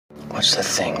What's the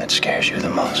thing that scares you the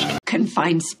most?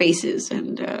 Confined spaces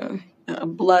and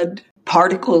blood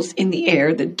particles in the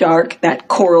air, the dark, that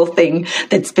coral thing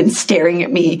that's been staring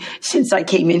at me since I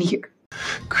came in here.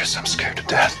 Chris, I'm scared to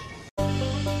death.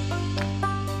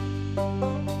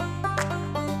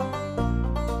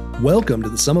 Welcome to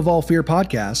the Sum of All Fear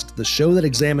podcast, the show that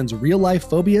examines real-life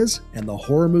phobias and the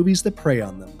horror movies that prey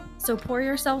on them. So pour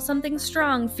yourself something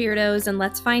strong, Feardos, and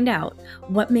let's find out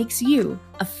what makes you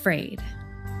afraid.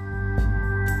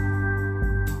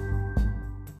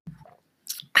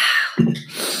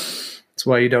 That's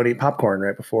why you don't eat popcorn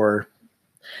right before.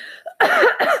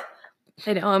 I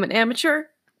know I'm an amateur.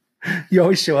 You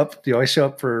always show up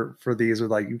for these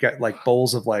with you've got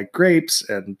bowls of grapes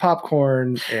and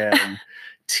popcorn and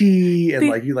tea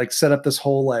and you set up this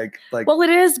whole Well,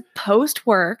 it is post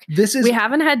work. We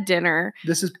haven't had dinner.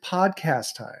 This is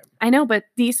podcast time. I know, but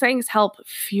these things help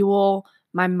fuel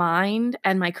my mind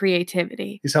and my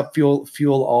creativity. These help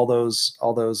fuel all those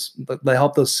they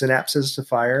help those synapses to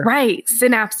fire. Right.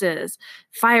 Synapses,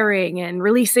 firing and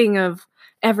releasing of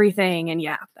everything. And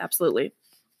yeah, absolutely.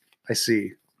 I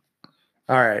see.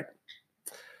 All right.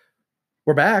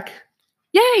 We're back.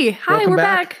 Yay. Hi, Welcome we're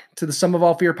back to the Sum of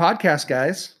All Fear podcast,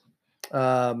 guys.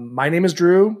 My name is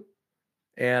Drew,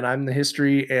 and I'm the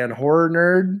history and horror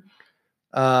nerd.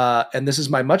 And this is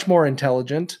my much more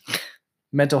intelligent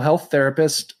mental health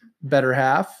therapist, better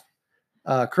half,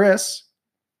 Chris.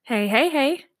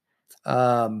 Hey.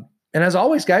 And as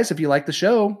always, guys, if you like the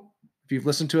show, if you've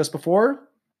listened to us before,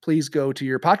 please go to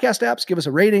your podcast apps, give us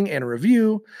a rating and a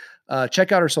review.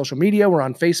 Check out our social media. We're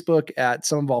on Facebook at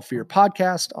Sum of All Fear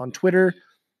Podcast, on Twitter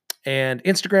and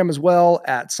Instagram as well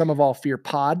at Sum of All Fear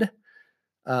Pod.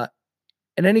 And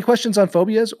any questions on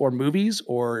phobias or movies,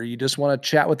 or you just want to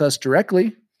chat with us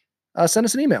directly, send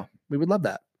us an email. We would love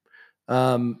that.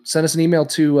 Send us an email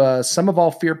to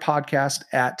sumofallfearpodcast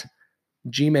at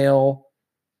gmail.com.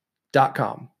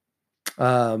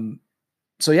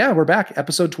 So yeah, we're back.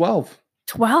 Episode 12.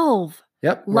 12.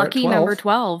 Yep. Lucky number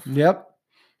 12. Yep.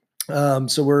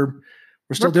 So we're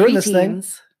still doing this thing.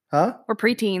 Huh? We're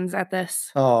preteens at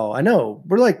this. Oh, I know.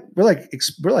 We're like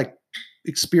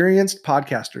experienced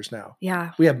podcasters now.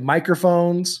 Yeah. We have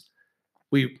microphones.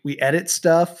 We edit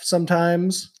stuff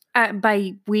sometimes.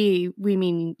 By we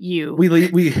mean you. We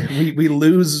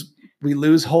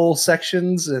lose whole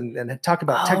sections and talk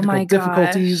about technical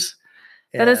difficulties.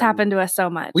 That has happened to us so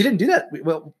much. We didn't do that.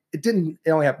 It didn't.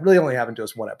 It only happened to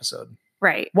us one episode.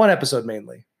 Right. One episode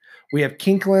mainly. We have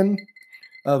kinkling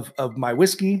of my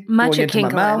whiskey much going into my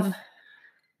mouth. Kinkling.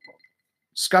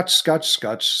 Scotch.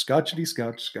 Scotchity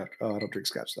scotch. Oh, I don't drink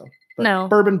scotch though. But no.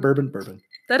 Bourbon.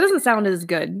 That doesn't sound as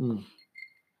good.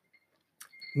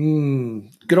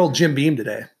 Good old Jim Beam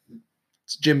today.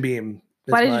 It's Jim Beam.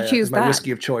 Why did you choose that? My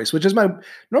whiskey of choice, which is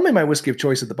normally my whiskey of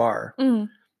choice at the bar. I'm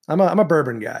a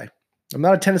bourbon guy. I'm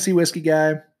not a Tennessee whiskey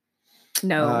guy.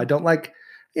 No, I don't like.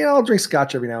 I'll drink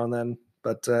scotch every now and then,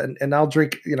 but and I'll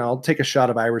drink. I'll take a shot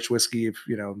of Irish whiskey if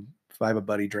I have a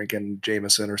buddy drinking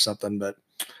Jameson or something, but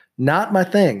not my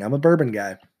thing. I'm a bourbon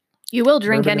guy. You will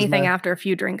drink anything after a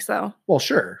few drinks, though. Well,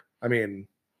 sure. I mean,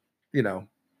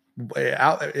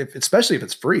 especially if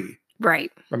it's free.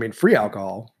 Right. I mean, free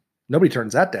alcohol. Nobody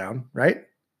turns that down, right?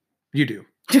 You do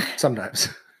sometimes.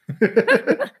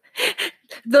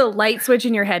 The light switch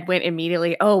in your head went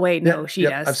immediately. Oh wait, no, she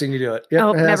does. I've seen you do it. Yep,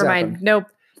 oh, never mind. Happened. Nope.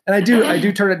 And I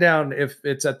do turn it down if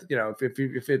it's at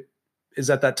if it is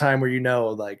at that time where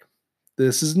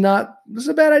this is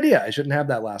a bad idea. I shouldn't have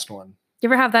that last one. You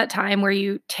ever have that time where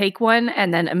you take one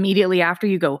and then immediately after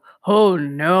you go, oh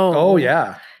no. Oh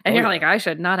yeah. And you're like, I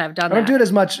should not have done that. I don't do it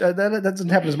as much. That doesn't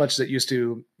happen as much as it used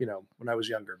to, when I was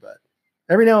younger. But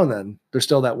every now and then, there's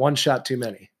still that one shot too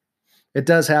many. It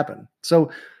does happen. So,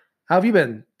 how have you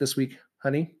been this week,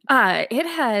 honey? It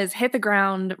has hit the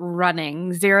ground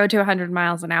running 0 to 100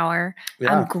 miles an hour.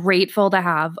 Yeah. I'm grateful to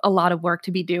have a lot of work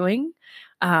to be doing.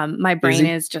 My brain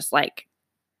is just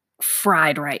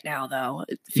fried right now, though.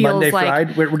 It feels Monday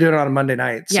fried. We're doing it on a Monday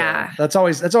night. So yeah, that's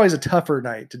always a tougher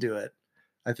night to do it.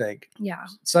 I think. Yeah.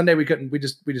 Sunday we couldn't. We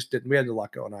just didn't. We had a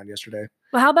lot going on yesterday.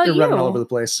 Well, how about you? Running all over the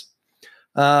place.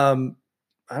 I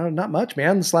don't know, not much,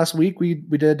 man. This last week we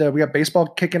got baseball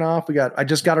kicking off. I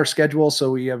just got our schedule,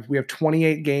 so we have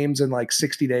 28 games in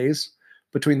 60 days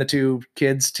between the two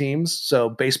kids teams. So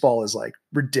baseball is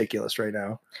ridiculous right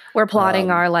now. We're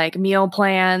plotting our meal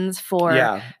plans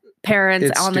for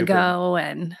parents on the go,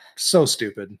 and so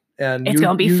stupid. And it's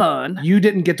going to be fun. You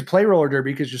didn't get to play roller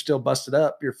derby because you're still busted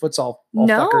up. Your foot's all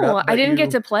no, fuckered up. I didn't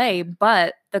get to play,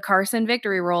 but the Carson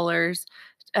Victory Rollers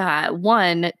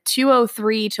won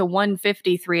 203 to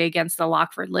 153 against the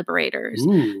Lockford Liberators.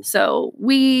 Ooh. So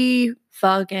we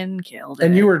fucking killed it.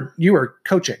 And you were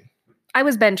coaching. I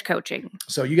was bench coaching.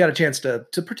 So you got a chance to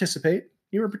participate.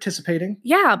 You were participating.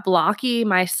 Yeah, Blocky,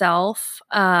 myself,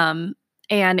 and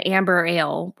Amber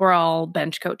Ale were all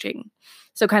bench coaching.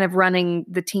 So kind of running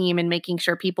the team and making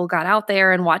sure people got out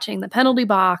there and watching the penalty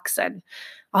box and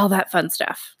all that fun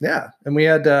stuff. Yeah. And we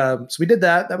had, so we did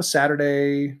that. That was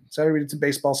Saturday. Saturday we did some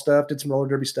baseball stuff, did some roller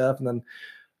derby stuff. And then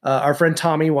our friend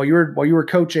Tommy, while you were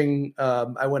coaching,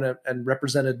 I went and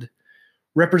represented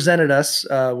us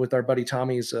with our buddy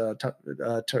Tommy's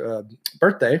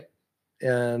birthday.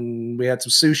 And we had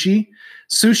some sushi.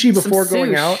 Sushi before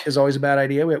going out is always a bad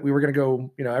idea. We were going to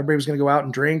go, everybody was going to go out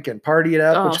and drink and party it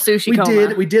up. Oh, which sushi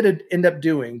coma. We did end up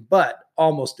doing, but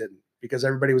almost didn't because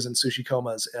everybody was in sushi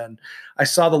comas. And I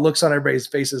saw the looks on everybody's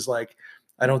faces like,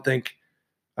 I think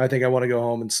I want to go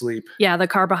home and sleep. Yeah, the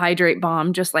carbohydrate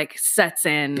bomb just like sets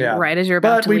in right as you're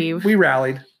about to leave. We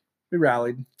rallied.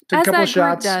 Took As a couple that of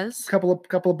shots, group does.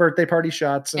 couple of birthday party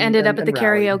shots. Ended up at the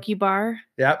rallied. karaoke bar.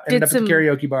 Yeah, ended up at the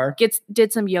karaoke bar.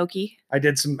 Did some yoki. I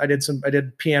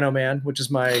did Piano Man, which is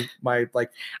my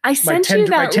I sent you that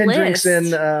my 10 list. drinks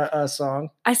in song.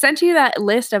 I sent you that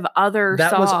list of other that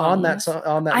songs. was on that song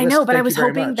on that I list. know, but Thank I was you very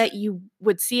hoping much. that you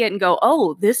would see it and go,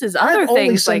 "Oh, this is other I've only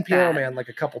things sung like Piano that." Man like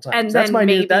a couple times. And That's then my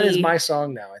maybe, that is my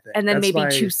song now, I think. And then that's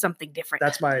maybe choose something different.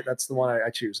 That's the one I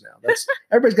choose now. That's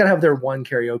everybody's got to have their one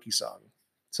karaoke song.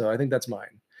 So I think that's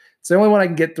mine. It's the only one I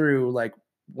can get through like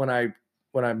when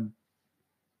I'm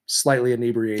slightly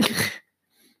inebriated.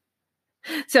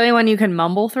 It's the only one you can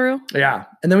mumble through. Yeah.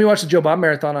 And then we watched the Joe Bob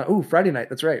Marathon on Friday night.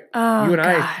 That's right. Oh, you and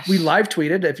gosh. we live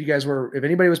tweeted. If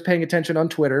anybody was paying attention on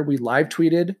Twitter, we live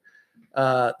tweeted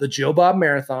the Joe Bob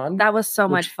Marathon. That was so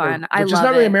much fun. I love it. Which is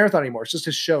not really a marathon anymore. It's just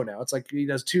his show now. It's like he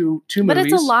does two movies. But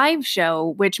it's a live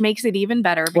show, which makes it even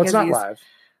better. Well, Because it's not live.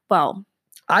 Well,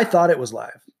 I thought it was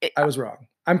live. I was wrong.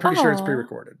 I'm pretty sure it's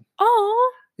pre-recorded.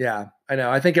 Oh Yeah, I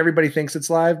know. I think everybody thinks it's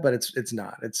live, but it's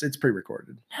not. It's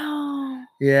pre-recorded. no.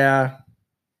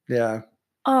 Yeah.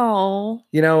 Oh.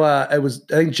 I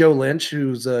think Joe Lynch,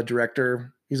 who's a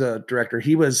director. He's a director.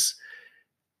 He was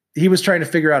trying to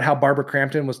figure out how Barbara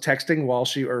Crampton was texting while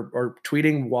she or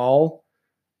tweeting while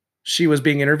she was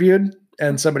being interviewed,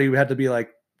 and somebody had to be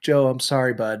like, "Joe, I'm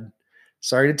sorry, bud.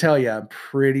 Sorry to tell you, I'm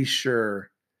pretty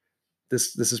sure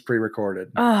this is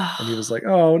pre-recorded." Oh. And he was like,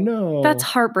 "Oh no, That's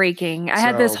heartbreaking. I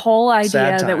had this whole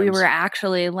idea that we were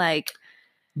actually like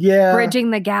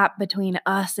bridging the gap between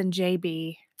us and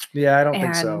JB. Yeah, I don't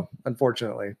think so,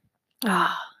 unfortunately.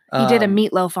 He did a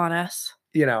meatloaf on us.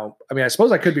 I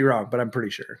suppose I could be wrong, but I'm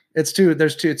pretty sure it's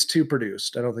too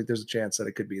produced. I don't think there's a chance that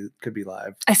it could be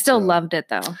live. I still loved it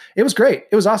though. It was great.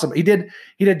 It was awesome. He did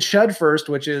Chud first,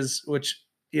 which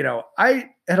I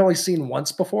had only seen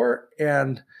once before,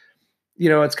 and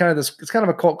it's kind of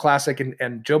a cult classic,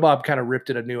 and Joe Bob kind of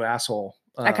ripped it a new asshole.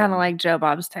 I kind of like Joe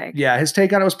Bob's take. Yeah, his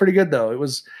take on it was pretty good though. It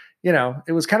was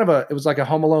like a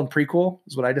Home Alone prequel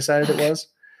is what I decided it was.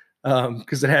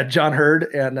 Because it had John Hurd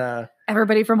and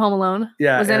everybody from Home Alone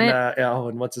was in it.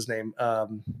 And what's his name?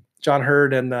 John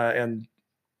Hurd and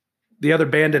the other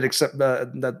bandit, except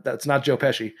that's not Joe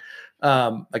Pesci.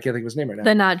 I can't think of his name right now.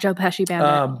 The not Joe Pesci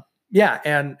bandit. Yeah,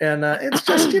 and it's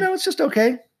just it's just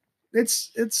okay.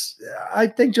 It's I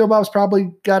think Joe Bob's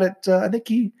probably got it. I think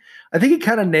he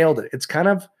kind of nailed it. It's kind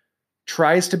of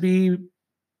tries to be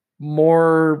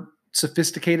more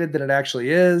sophisticated than it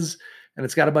actually is. And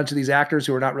it's got a bunch of these actors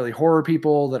who are not really horror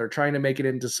people that are trying to make it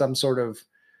into some sort of,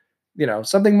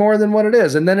 something more than what it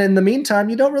is. And then in the meantime,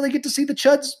 you don't really get to see the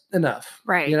chuds enough.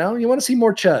 Right. You want to see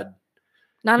more chud.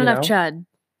 Not enough chud.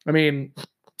 I mean,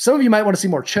 some of you might want to see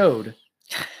more chode,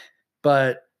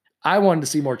 but I wanted to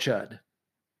see more chud,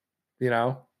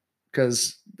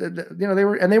 because, they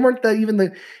weren't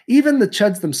even the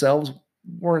chuds themselves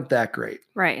weren't that great.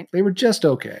 Right. They were just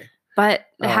okay. But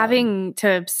having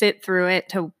to sit through it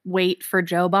to wait for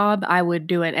Joe Bob, I would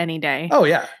do it any day. Oh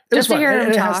yeah, just to hear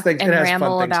him talk and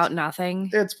ramble about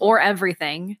nothing or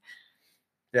everything.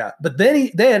 Yeah, but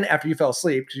then after you fell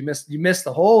asleep because you missed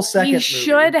the whole second. He movie,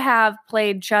 should have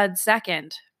played Chud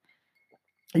second.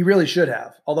 He really should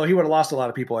have. Although he would have lost a lot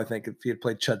of people, I think, if he had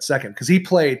played Chud second, because he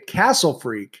played Castle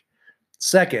Freak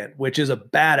second, which is a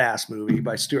badass movie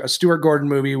by a Stuart Gordon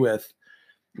movie with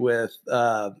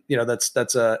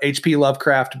that's a H.P.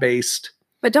 Lovecraft based.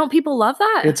 But don't people love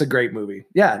that? It's a great movie.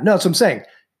 Yeah, no, that's what I'm saying.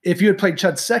 If you had played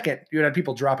Chud second, you would have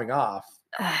people dropping off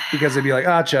because they'd be like,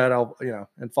 Chud,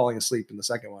 and falling asleep in the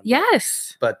second one.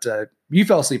 Yes. But you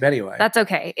fell asleep anyway. That's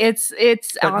okay. It's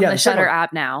on the Shudder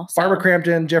app now. So. Barbara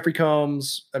Crampton, Jeffrey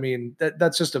Combs. I mean,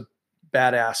 that's just a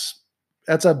badass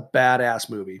That's a badass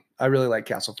movie. I really like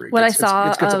Castle Freak. What I saw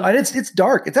it's, good of- and it's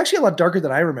dark. It's actually a lot darker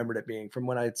than I remembered it being from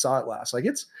when I saw it last. Like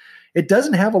it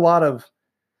doesn't have a lot of,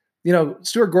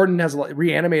 Stuart Gordon has a lot,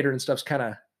 Reanimator and stuff's kind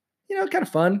of, kind of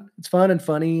fun. It's fun and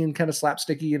funny and kind of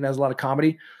slapsticky and has a lot of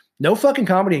comedy. No fucking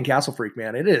comedy in Castle Freak,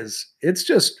 man. It's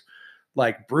just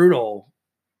like brutal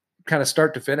kind of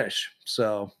start to finish.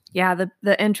 So Yeah,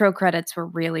 the intro credits were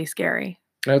really scary.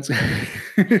 that's,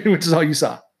 which is all you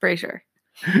saw. For sure.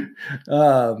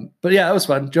 But yeah, that was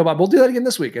fun. Joe Bob, we'll do that again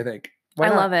this week, I think. Why I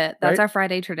not? love it. That's Right? our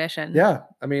Friday tradition. Yeah.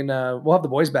 I mean, we'll have the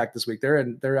boys back this week.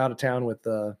 They're out of town with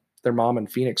their mom in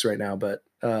Phoenix right now, but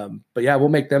yeah, we'll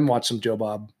make them watch some Joe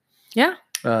Bob. Yeah.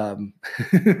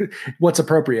 What's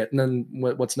appropriate, and then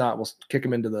what's not, we'll kick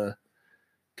them in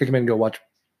and go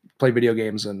play video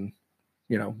games, and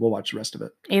we'll watch the rest of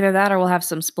it. Either that or we'll have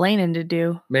some splaining to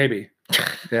do. Maybe.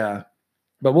 Yeah.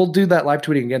 But we'll do that live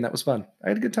tweeting again. That was fun. I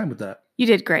had a good time with that. You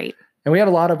did great. And we had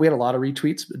a lot of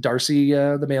retweets. Darcy,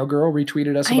 the mail girl,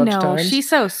 retweeted us a bunch of times. She's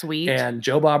so sweet. And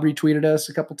Joe Bob retweeted us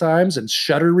a couple times, and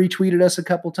Shutter retweeted us a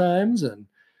couple times. And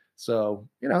so,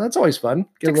 that's always fun.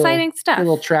 It's exciting stuff. Get a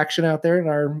little traction out there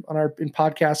in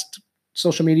podcast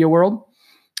social media world.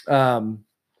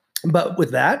 But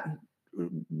with that,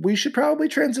 we should probably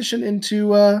transition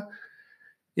into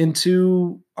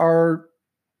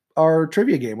our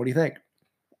trivia game. What do you think?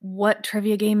 What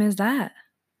trivia game is that?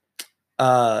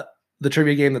 The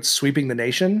trivia game that's sweeping the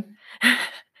nation.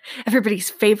 Everybody's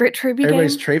favorite trivia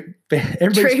Everybody's game?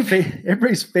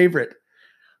 everybody's favorite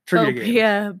trivia game.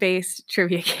 Phobia-based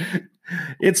trivia game.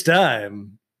 It's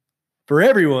time for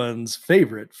everyone's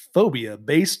favorite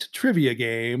phobia-based trivia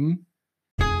game.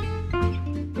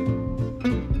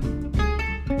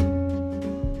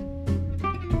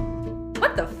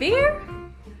 What the fear?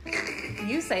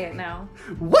 You say it now.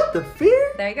 What the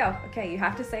fear? There you go. Okay, you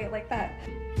have to say it like that.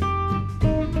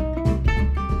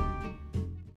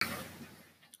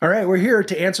 All right, we're here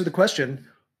to answer the question,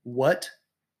 what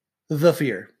the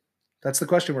fear? That's the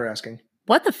question we're asking.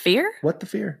 What the fear? What the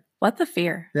fear? What the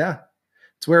fear? Yeah.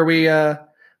 It's where we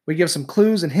give some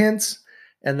clues and hints,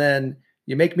 and then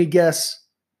you make me guess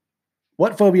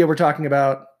what phobia we're talking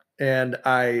about, and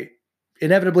I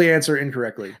inevitably answer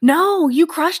incorrectly. No, you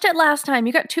crushed it last time.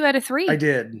 You got 2 out of 3. I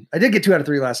did get 2 out of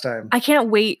 3 last time. I can't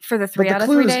wait for the 3 But out the of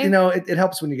 3 clues, day. it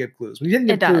helps when you get clues. When you didn't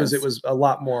get It clues, does. it was a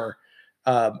lot more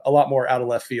out of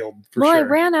left field for Well, sure. I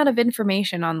ran out of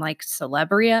information on like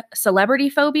celebrity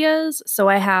phobias, so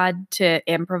I had to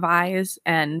improvise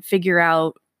and figure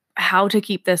out how to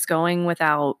keep this going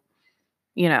without,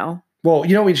 Well,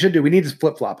 you know what we should do? We need to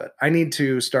flip-flop it. I need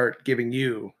to start giving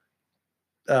you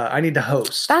I need to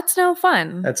host That's no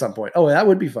fun. at some point. Oh, that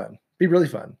would be fun. Be really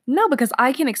fun. No, because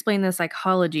I can explain the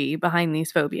psychology behind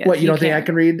these phobias. What, you don't think I can't.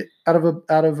 can read out of a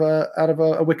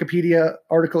Wikipedia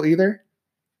article either?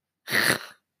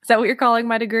 Is that what you're calling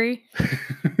my degree?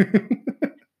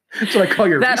 That's what I call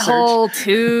your That research. whole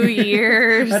 2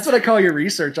 years. That's what I call your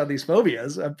research on these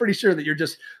phobias. I'm pretty sure that you're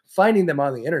just finding them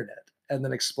on the internet and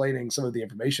then explaining some of the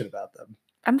information about them.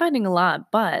 I'm finding a lot,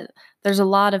 but there's a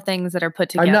lot of things that are put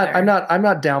together. I'm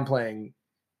not downplaying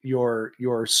your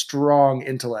strong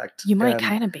intellect. You might and-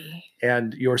 kind of be.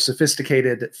 and your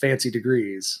sophisticated fancy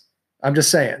degrees. I'm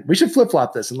just saying, we should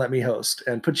flip-flop this and let me host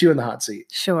and put you in the hot seat.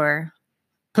 Sure.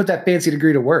 Put that fancy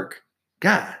degree to work.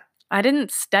 God. I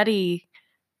didn't study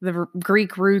the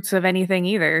Greek roots of anything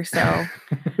either, so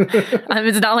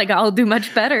it's not like I'll do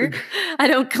much better. I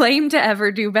don't claim to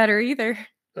ever do better either.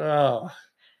 Oh.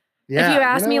 Yeah, if you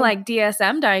ask me like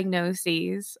DSM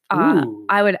diagnoses, Ooh,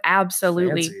 I would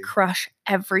absolutely fancy. crush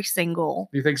every single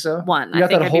you think so? one. You got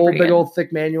think that I'd be whole pretty big good. old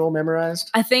thick manual memorized?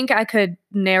 I think I could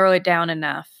narrow it down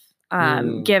enough,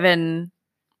 given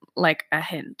like a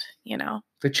hint,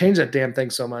 They changed that damn thing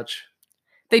so much.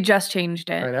 They just changed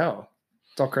it. I know.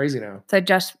 It's all crazy now. So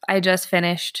I just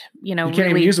finished, You can't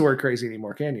even use the word crazy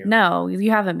anymore, can you? No,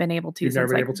 you haven't been able to You've since never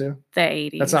been like able to? the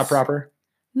 80s. That's not proper.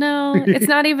 No, it's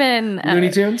not even Looney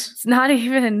Tunes? It's not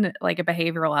even like a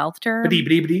behavioral health term. Biddy,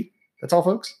 biddy, biddy. That's all,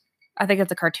 folks? I think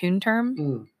it's a cartoon term.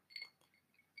 Mm.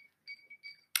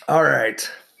 All right.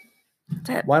 Is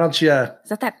that, Why don't you, is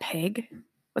that pig?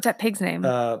 What's that pig's name?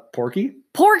 Porky?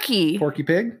 Porky. Porky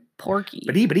Pig? Porky.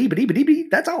 Biddy, biddy, biddy, biddy, biddy.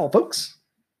 That's all, folks.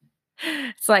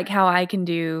 It's like how I can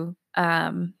do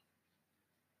can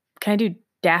I do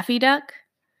Daffy Duck?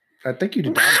 I think you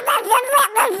did.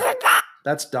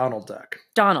 That's Donald Duck.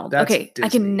 Donald. That's okay. I Disney.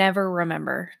 can never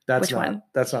remember That's which not. one.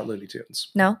 That's not Looney Tunes.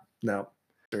 No? No.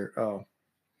 Oh.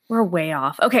 We're way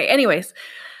off. Okay, anyways.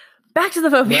 Back to the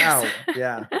phobias. Wow.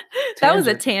 Yeah. That was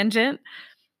a Tangent. tangent.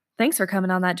 Thanks for coming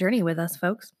on that journey with us,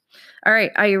 folks. All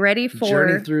right. Are you ready for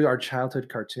Journey through our childhood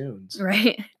cartoons.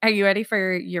 Right? Are you ready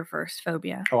for your first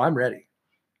phobia? Oh, I'm ready.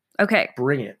 Okay.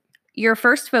 Bring it. Your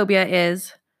first phobia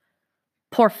is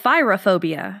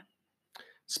porphyrophobia.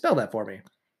 Spell that for me.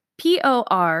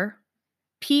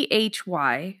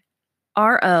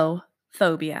 Porphyro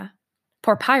phobia.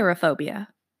 Porphyrophobia.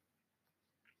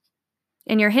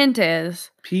 And your hint is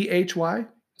Phy.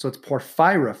 So it's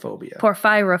porphyrophobia.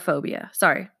 porphyrophobia.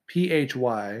 Sorry.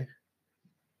 Phy.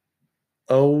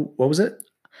 What was it?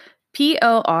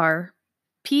 Porphyro.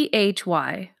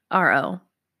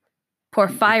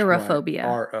 Porphyrophobia.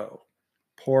 R-O.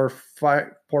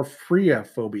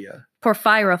 Porphyriophobia.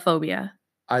 Porphyrophobia.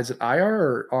 Is it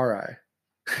IR or RI?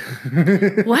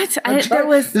 What?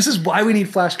 This is why we need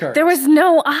flashcards. There was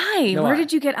no I. No Where I.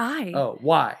 did you get I? Oh,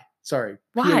 Y. Sorry.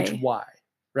 Y. PHY.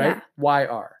 Right? Yeah.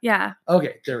 YR. Yeah.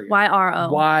 Okay, there we go. YRO.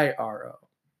 YRO.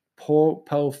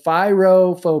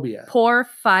 Porphyrophobia.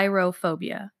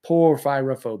 Porphyrophobia.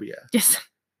 Porphyrophobia. Yes.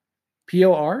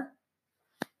 POR?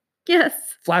 Yes.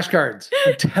 Flashcards.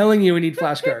 I'm telling you, we need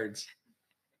flashcards.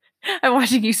 I'm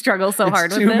watching you struggle so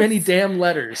hard with Too this. many damn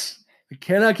letters. We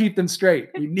cannot keep them straight.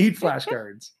 We need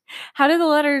flashcards. How do the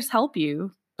letters help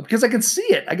you? Because I can see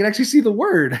it. I can actually see the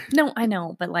word. No, I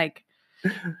know, but like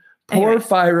anyways.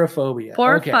 Porphyrophobia.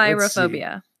 Okay, let's see.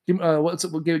 Porphyrophobia.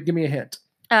 Give me a hint.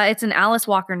 It's an Alice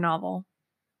Walker novel.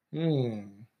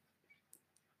 And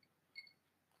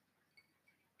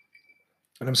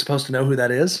I'm supposed to know who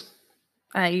that is?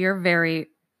 You're very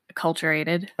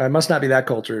culturated. I must not be that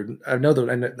cultured. I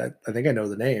think I know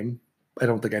the name. I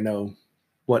don't think I know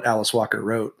what Alice Walker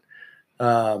wrote.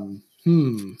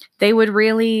 They would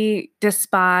really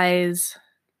despise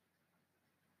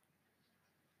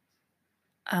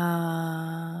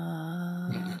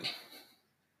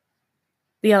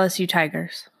the LSU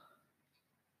Tigers.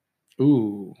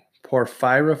 Ooh,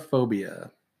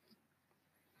 porphyrophobia.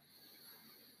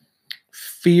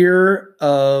 Fear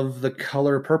of the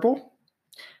color purple?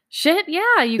 Shit,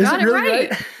 yeah, you Is got it it really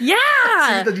right. right?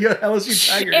 Yeah. See, the LSU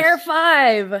Tigers. Air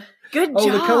 5. Good job.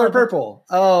 Oh, the color purple.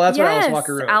 Oh, that's what Alice Yes,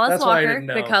 Walker wrote. Alice That's why I Walker, didn't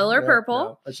know. The Color Purple.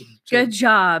 No, I should Good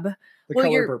job. The Well,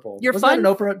 color your- purple. your was fun- that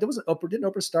an Oprah? Didn't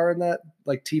Oprah star in that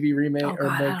like TV remake Oh, or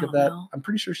God, I make of don't that? know. I'm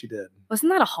pretty sure she did.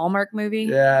 Wasn't that a Hallmark movie?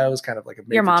 Yeah, it was kind of like a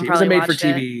Your mom it was a probably made for watched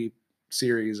it. TV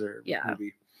series or Yeah.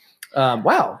 movie.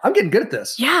 Wow, I'm getting good at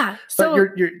this. Yeah. So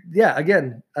But you're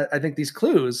again, I think these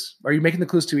clues, are you making the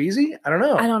clues too easy? I don't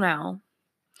know. I don't know.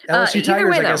 LSU either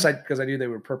Tigers, way, I guess though. because I knew they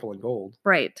were purple and gold.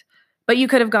 Right. But you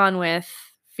could have gone with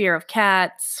fear of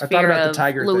cats, I thought fear about the of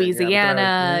tiger thing, yeah, but then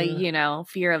Louisiana, I was-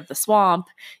 fear of the swamp.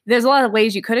 There's a lot of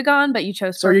ways you could have gone, but you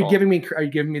chose So are you purple. giving me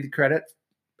the credit?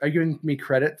 Are you giving me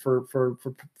credit for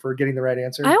getting the right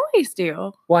answer? I always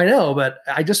do. Well, I know, but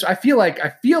I feel like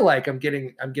I'm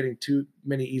getting too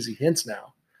many easy hints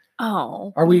now.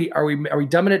 Oh. Are we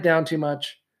dumbing it down too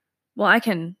much? Well, I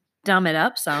can dumb it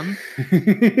up some.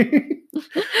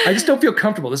 I just don't feel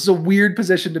comfortable. This is a weird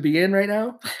position to be in right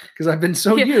now because I've been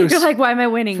so used. You're like, why am I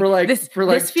winning? for like this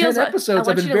 10 feels like- episodes. I I've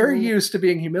want been you to very l- used to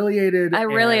being humiliated. I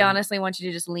really and- honestly want you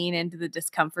to just lean into the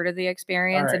discomfort of the All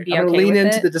experience right, and be I'm gonna okay lean with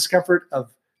into it. the discomfort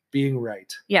of being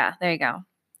right. Yeah, there you go.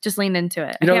 Just lean into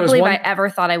it. You know, I there can't was believe one- I ever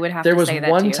thought I would have There to was say that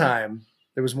to one you. time.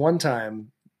 There was one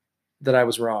time that I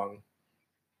was wrong.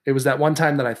 It was that one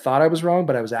time that I thought I was wrong,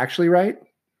 but I was actually right.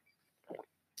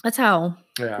 That's how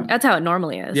Yeah. it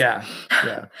normally is. Yeah.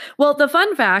 Yeah. Well, the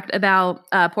fun fact about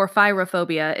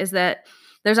porphyrophobia is that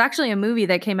there's actually a movie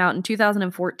that came out in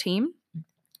 2014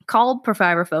 called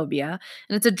Porphyrophobia,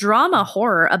 and it's a drama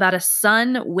horror about a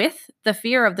son with the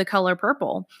fear of the color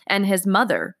purple and his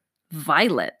mother,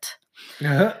 Violet,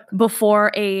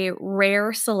 before a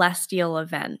rare celestial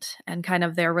event and kind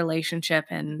of their relationship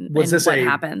and Was this what a-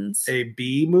 happens. A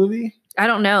B movie? I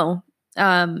don't know.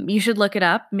 You should look it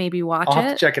up, maybe watch I'll have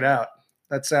to it. check it out.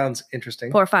 That sounds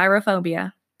interesting.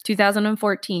 Porphyrophobia,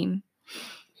 2014.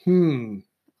 You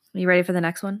ready for the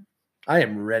next one? I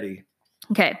am ready.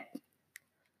 Okay.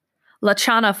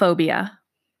 Lachanophobia.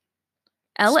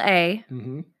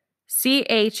 Mhm.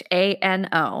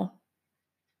 LACHANO.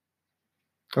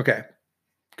 Okay.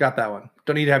 Got that one.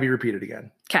 Don't need to have you repeat it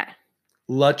again. Okay.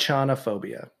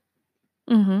 Lachanophobia.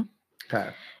 Mm-hmm. Okay.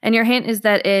 And your hint is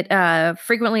that it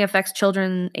frequently affects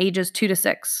children ages 2 to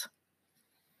 6.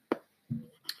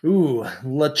 Ooh,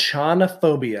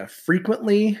 lachanophobia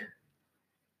frequently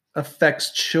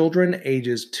affects children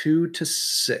ages 2 to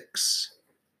 6.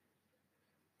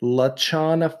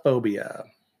 Lachanophobia.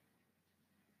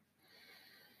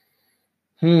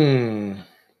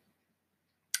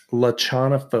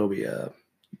 Lachanophobia.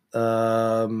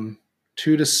 2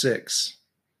 to 6.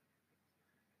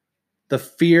 The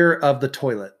fear of the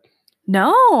toilet.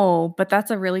 No, but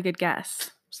that's a really good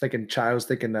guess. I was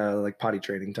thinking like potty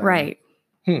training time. Right.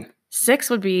 6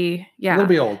 would be, A little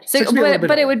bit old. 6, would be a little bit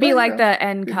but it old. would be But, like you know, the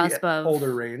end maybe cusp of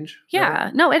older range. Yeah,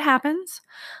 right? no, it happens.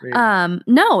 Yeah.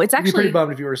 No, it's I'd be pretty actually.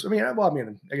 bummed if you were.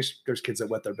 I guess there's kids that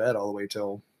wet their bed all the way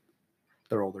till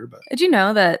they're older. But Did you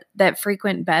know that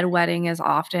frequent bedwetting is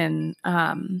often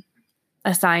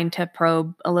a sign to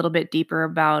probe a little bit deeper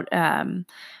about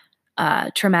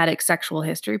traumatic sexual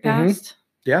history past?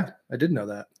 yeah, I did know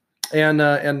that. And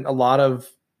a lot of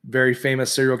very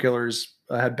famous serial killers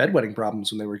had bedwetting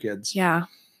problems when they were kids. Yeah,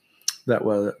 That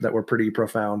were pretty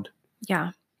profound.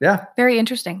 yeah, Yeah. very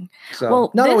interesting. So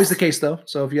Well, not always this- the case though.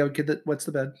 So if you have a kid that wets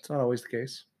the bed, it's not always the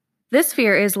case. This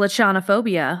fear is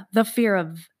lechonophobia, the fear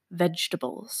of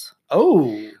vegetables.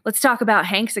 Oh, Let's talk about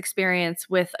Hank's experience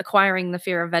with acquiring the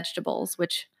fear of vegetables,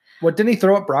 which what, didn't he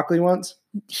throw up broccoli once?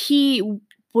 he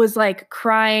was like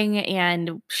crying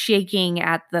and shaking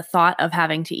at the thought of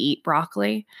having to eat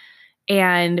broccoli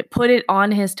and put it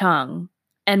on his tongue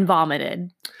and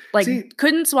vomited. Like, See,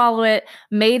 couldn't swallow it,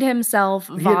 made himself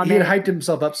vomit. He had hyped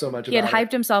himself up so much. He had about it.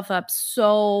 hyped himself up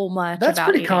so much. That's about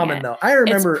pretty eating common it. though. I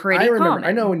remember. pretty I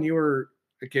common. know when you were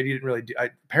a kid, you didn't really do.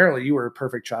 Apparently, you were a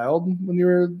perfect child when you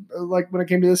were like when it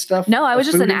came to this stuff. No, I was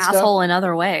just food an and stuff. asshole in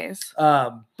other ways.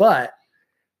 But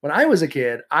when I was a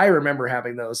kid, I remember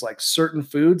having those like certain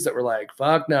foods that were like,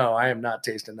 fuck no, I am not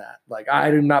tasting that. Like, I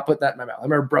do not put that in my mouth. I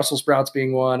remember Brussels sprouts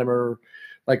being one. I remember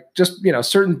like just,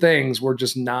 certain things were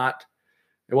just not,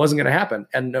 it wasn't going to happen.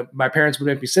 And my parents would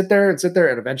make me sit there. And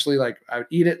eventually like I would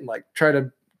eat it and like try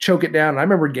to choke it down. And I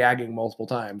remember gagging multiple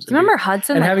times. Do you remember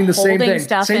Hudson and like, having the same holding thing,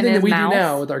 stuff same in thing that his we mouth? do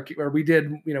now with or we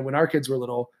did, when our kids were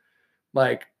little,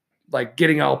 like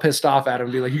getting all pissed off at him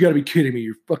and be like, you gotta be kidding me.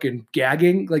 You're fucking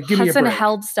gagging. Like, give Hudson me a break.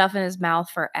 held stuff in his mouth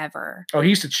forever. Oh, he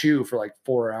used to chew for like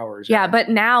 4 hours. Yeah, but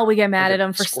now we get mad Like at a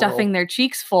them for squirrel. stuffing their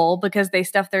cheeks full because they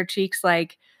stuff their cheeks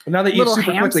like, And now they eat little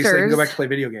super quickly so they can go hamsters. back to play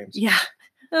video games. yeah.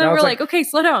 And Now we're it's like, like, okay,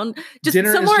 slow down. Just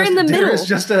Dinner is somewhere just- in the dinner middle. is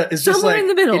just Somewhere in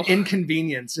the middle. an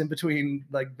inconvenience in between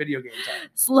like video game time.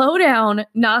 Slow down.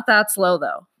 Not that slow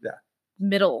though. Yeah.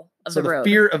 Middle of So the the road.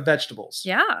 fear of vegetables.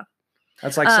 Yeah.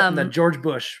 That's like something that Um, George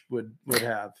Bush would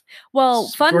have. Well,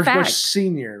 fun George fact. Bush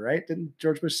Senior, right? Didn't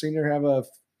George Bush Senior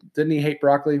didn't he hate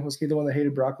broccoli? Was he the one that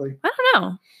hated broccoli? I don't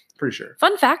know. Pretty sure.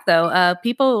 Fun fact though,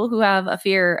 people who have a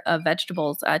fear of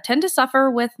vegetables tend to suffer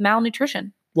with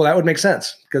malnutrition. Well, that would make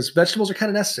sense because vegetables are kind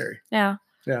of necessary. Yeah.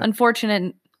 Yeah.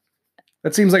 Unfortunate.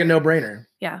 That seems like a no-brainer.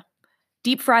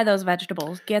 Deep fry those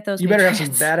vegetables. Get those. You better have some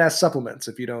nutrients. badass supplements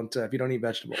if you don't eat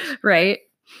vegetables. Right.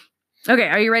 Okay.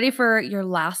 Are you ready for your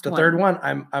last The one? third one,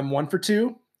 I'm 1 for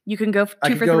 2. You can go I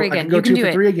two could for go, three I again. could go You can 2 do for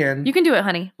it. 3 again. You can do it,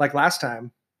 honey. like last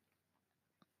time.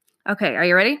 Okay. Are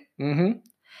you ready? Mm-hmm.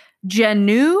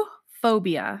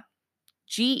 Genuphobia.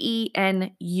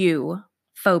 GENU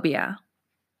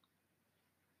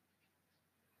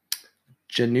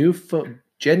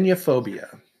phobia.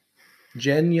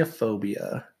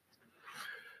 Geniophobia.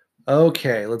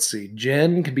 Okay, let's see.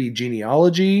 Gen could be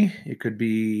genealogy. It could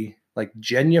be like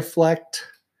genuflect.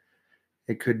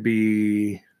 It could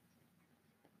be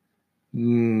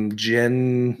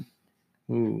like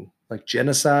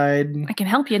genocide. I can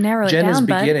help you narrow Gen it is down,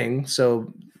 bud. beginning,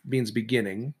 so means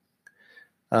beginning.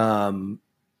 In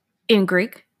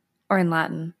Greek or in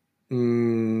Latin?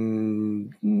 Gen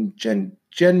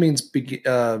means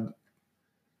I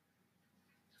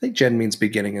think gen means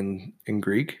beginning in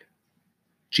Greek.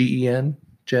 Gen.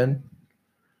 Do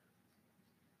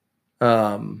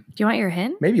you want your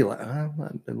hint? Maybe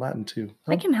in Latin too.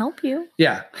 I can help you.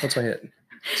 Yeah, that's my hit.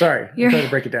 Sorry, I'm Your- trying to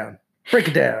break it down. Break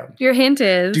it down. Your hint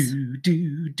is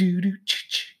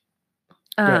ch-ch.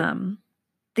 ahead.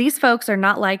 these folks are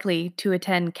not likely to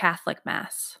attend Catholic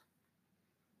Mass.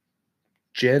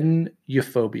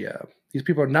 Geniophobia. These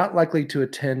people are not likely to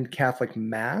attend Catholic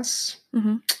Mass.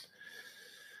 Mm-hmm.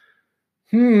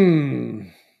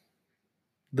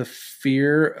 The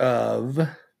fear of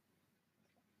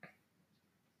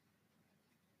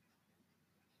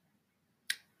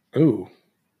that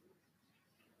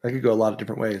could go a lot of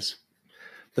different ways.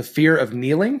 The fear of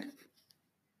kneeling.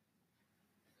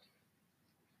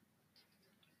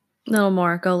 A little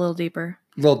more. Go a little deeper.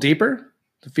 A little deeper.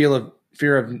 The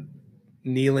fear of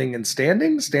kneeling and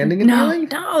standing and kneeling.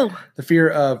 No. The fear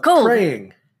of Cold.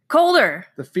 praying. Colder.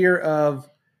 The fear of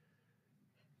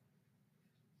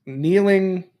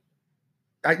kneeling.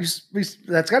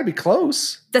 That's got to be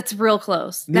close. That's real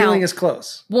close. Kneeling now, is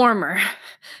close. warmer.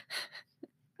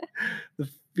 The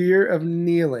fear of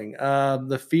kneeling.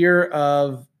 The fear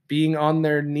of being on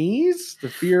their knees. The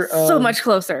fear of So much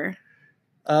closer.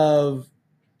 of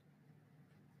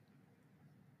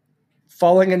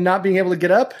falling and not being able to get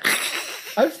up.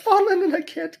 fallen and I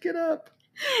can't get up.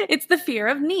 It's the fear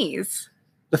of knees.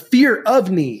 The fear of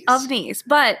knees.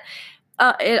 But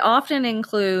it often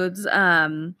includes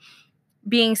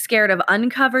being scared of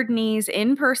uncovered knees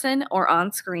in person or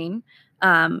on screen,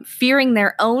 fearing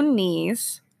their own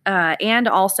knees, and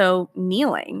also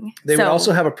kneeling. They would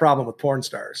also have a problem with porn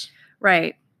stars.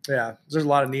 Right. Yeah, there's a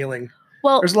lot of kneeling.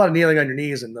 Well, there's a lot of kneeling on your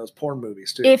knees in those porn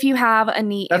movies too. If you have a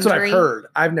knee That's injury, what I've heard.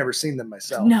 I've never seen them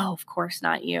myself. No, of course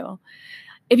not you.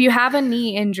 If you have a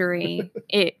knee injury,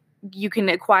 you can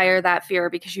acquire that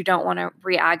fear because you don't want to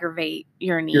re-aggravate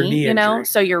your knee, you know? Injury.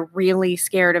 So you're really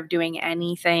scared of doing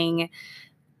anything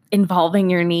involving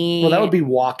your knee. Well, that would be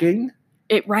walking.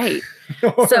 Right.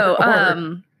 Or,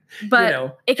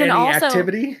 but it can also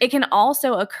activity. It can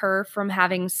also occur from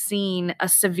having seen a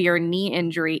severe knee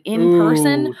injury in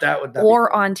person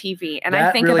or on TV. And that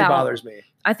I think really about bothers me.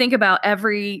 I think about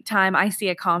every time I see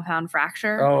a compound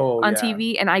fracture on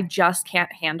TV and I just can't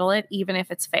handle it, even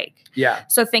if it's fake. Yeah.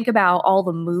 So think about all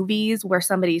the movies where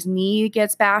somebody's knee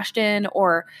gets bashed in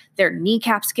or their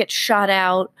kneecaps get shot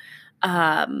out,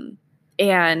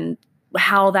 and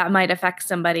how that might affect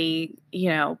somebody,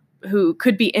 who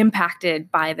could be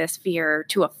impacted by this fear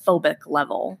to a phobic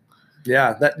level.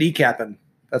 Yeah, that kneecapping,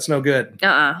 that's no good.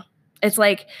 It's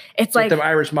like the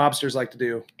Irish mobsters like to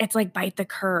do. It's like bite the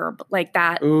curb, like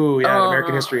that. Ooh, yeah,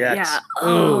 American History X. Yeah.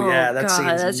 Ooh, yeah, that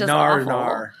God, seems just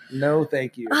nar. No,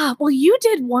 thank you. Well, you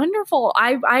did wonderful.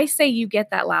 I say you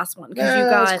get that last one because you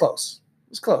got it was close.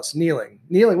 It was close. Kneeling.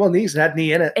 Well, knees had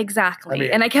knee in it.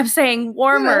 Exactly. And I kept saying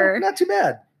warmer. Not too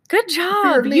bad. Good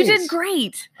job. You did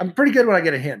great. I'm pretty good when I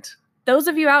get a hint. Those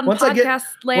of you out in podcast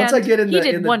land, he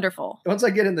did wonderful. Once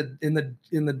I get in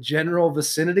the general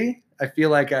vicinity, I feel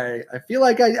like I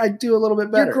do a little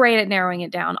bit better. You're great at narrowing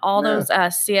it down. All those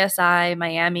CSI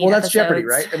Miami. Well, that's episodes. Jeopardy,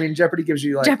 right? I mean, Jeopardy gives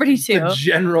you Jeopardy too.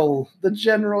 the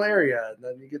general area, and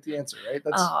then you get the answer, right?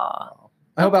 That's. I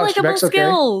hope Alex Trebek's okay.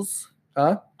 Skills.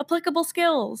 Huh? Applicable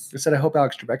skills. I said I hope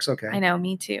Alex Trebek's okay. I know,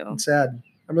 me too. I'm sad.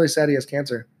 I'm really sad he has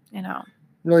cancer. I know.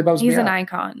 It really bums me out. He's an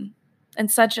icon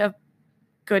and such a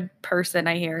good person,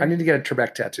 I hear. I need to get a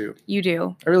Trebek tattoo. You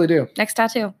do. I really do. Next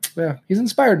tattoo. Yeah. He's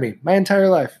inspired me my entire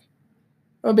life.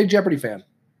 I'm a big Jeopardy fan.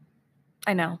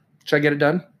 I know. Should I get it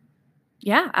done?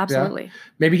 Yeah, absolutely. Yeah.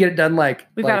 Maybe get it done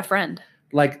we've got a friend.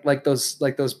 Like those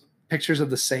pictures of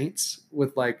the saints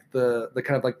with like the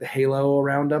kind of like the halo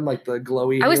around them, like the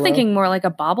glowy I was halo. thinking more like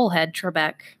a bobblehead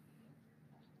Trebek.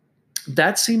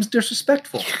 That seems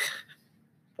disrespectful.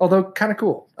 Although kind of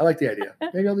cool. I like the idea.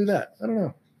 Maybe I'll do that. I don't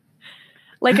know.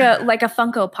 Like a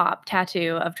Funko Pop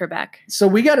tattoo of Trebek. So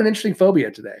we got an interesting phobia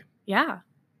today. Yeah.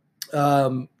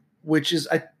 Which is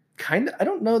I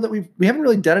don't know that we haven't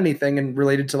really done anything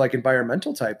related to like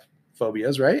environmental type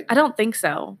phobias, right? I don't think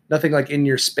so. Nothing like in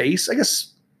your space. I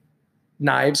guess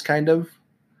knives kind of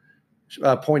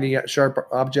pointing at sharp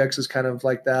objects is kind of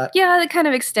like that. Yeah, it kind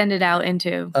of extended out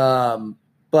into.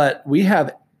 But we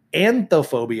have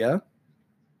anthophobia,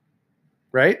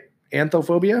 right?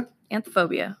 Anthophobia.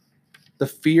 The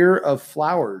fear of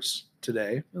flowers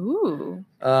today. Ooh.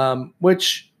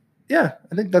 Which, yeah,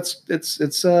 I think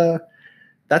that's an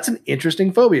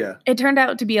interesting phobia. It turned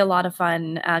out to be a lot of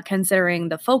fun, considering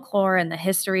the folklore and the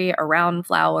history around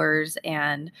flowers,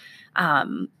 and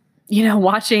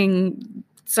watching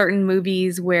certain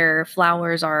movies where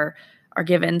flowers are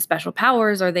given special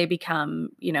powers, or they become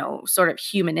sort of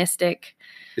humanistic.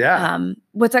 Yeah.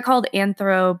 What's that called?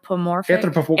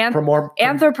 Anthropomorphizing.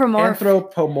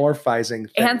 Anthropomorphizing.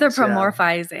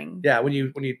 Anthropomorphizing. Yeah. When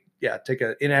you take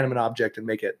an inanimate object and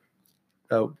make it,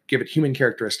 give it human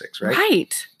characteristics, right?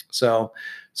 Right. So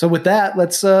with that,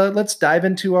 let's dive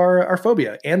into our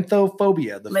phobia.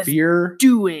 Anthophobia, the fear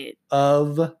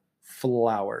of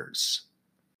flowers.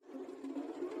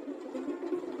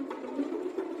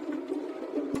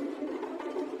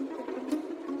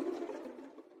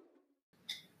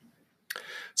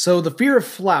 So the fear of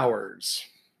flowers,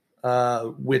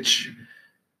 which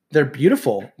they're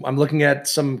beautiful. I'm looking at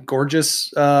some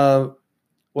gorgeous, what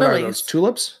lilies. are those?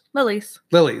 Tulips? Lilies.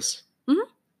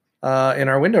 Mm-hmm. In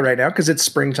our window right now because it's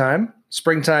springtime.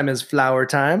 Springtime is flower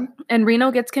time. And Reno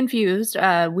gets confused.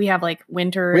 We have like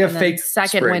winter. We have fake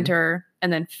second spring. Winter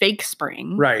and then fake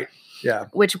spring. Right. Yeah.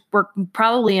 Which we're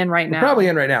probably in right now. Probably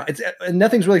in right now.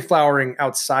 Nothing's really flowering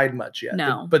outside much yet.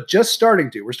 No. But just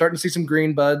starting to. We're starting to see some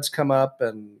green buds come up,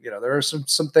 and there are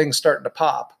some things starting to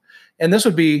pop. And this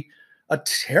would be a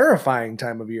terrifying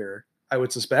time of year, I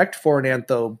would suspect, for an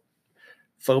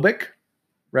anthophobic,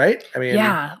 right? I mean,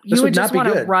 yeah, you would just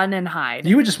want to run and hide.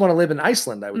 You would just want to live in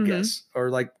Iceland, I would guess,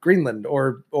 or like Greenland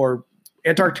or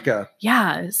Antarctica.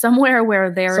 Yeah, somewhere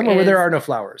where there are no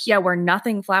flowers. Yeah, where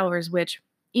nothing flowers, which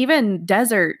even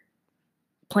desert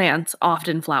plants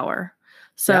often flower.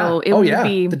 So it would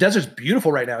be the desert's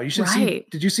beautiful right now. You should see. Right.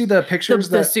 Did you see the pictures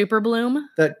the super bloom.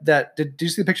 did you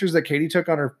see the pictures that Katie took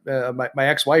on her my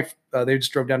ex-wife? They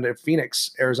just drove down to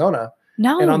Phoenix, Arizona.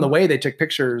 No. And on the way they took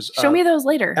pictures. Show me those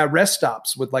later. At rest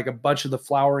stops with like a bunch of the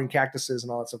flowering cactuses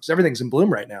and all that stuff. Because everything's in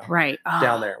bloom right now. Right.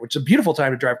 Down there, which is a beautiful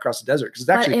time to drive across the desert. Because it's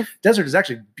actually desert is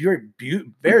actually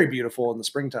very beautiful in the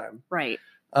springtime. Right.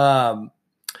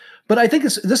 But I think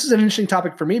this is an interesting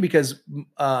topic for me because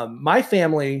my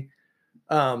family,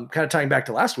 kind of tying back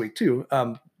to last week too.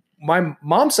 My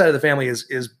mom's side of the family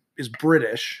is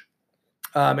British,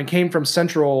 and came from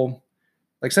central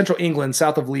England,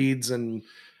 south of Leeds, and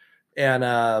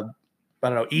I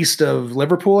don't know, east of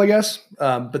Liverpool, I guess.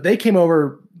 But they came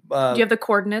over. Do you have the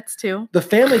coordinates too? The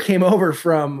family came over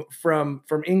from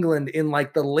England in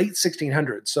like the late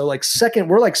 1600s. So like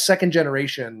we're second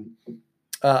generation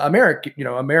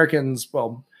Americans,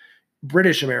 well,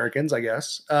 British Americans, I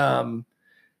guess.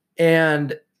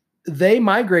 And they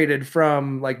migrated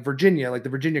from like Virginia, like the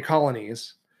Virginia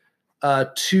colonies,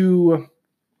 to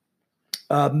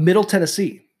Middle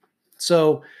Tennessee.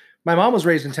 So my mom was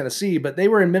raised in Tennessee, but they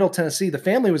were in Middle Tennessee. The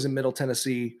family was in Middle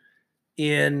Tennessee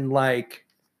in like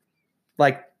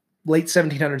late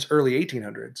 1700s, early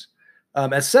 1800s,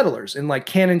 as settlers in like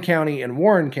Cannon County and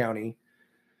Warren County.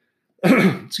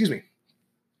 Excuse me.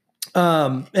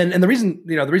 And the reason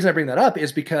I bring that up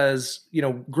is because,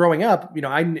 growing up,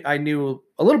 I knew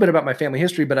a little bit about my family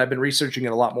history, but I've been researching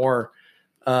it a lot more,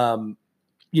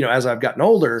 as I've gotten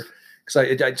older,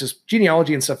 because I just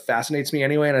genealogy and stuff fascinates me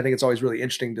anyway. And I think it's always really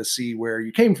interesting to see where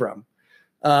you came from.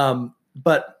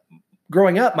 But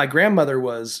growing up, my grandmother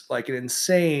was like an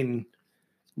insanely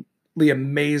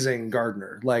amazing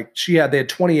gardener. Like they had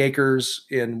 20 acres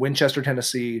in Winchester,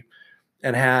 Tennessee,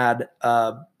 and had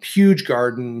a huge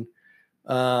garden,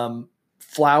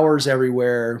 flowers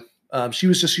everywhere.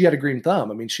 She had a green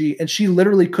thumb. I mean, she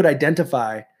literally could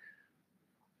identify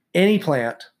any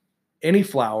plant, any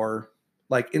flower,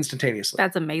 like instantaneously.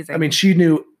 That's amazing. I mean, she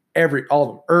knew all of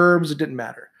them, herbs. It didn't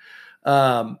matter.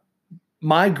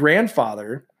 My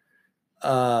grandfather,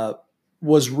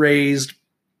 was raised,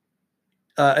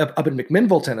 up in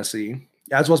McMinnville, Tennessee,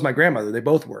 as was my grandmother. They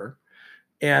both were.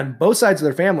 And both sides of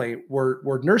their family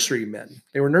were nursery men.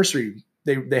 They were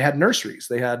they had nurseries.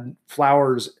 They had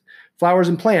flowers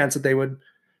and plants that they would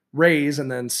raise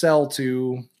and then sell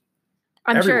to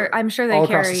I'm sure they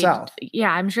carried. The South.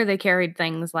 Yeah, I'm sure they carried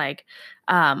things like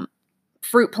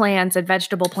fruit plants and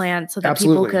vegetable plants so that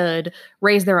Absolutely. people could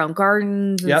raise their own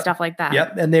gardens and stuff like that.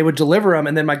 Yep. And they would deliver them.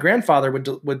 And then my grandfather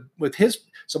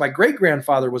so my great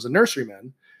grandfather was a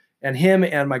nurseryman, and him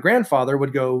and my grandfather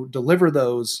would go deliver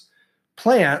those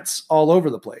plants all over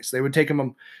the place. They would take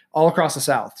them all across the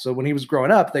South. So when he was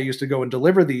growing up, they used to go and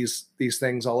deliver these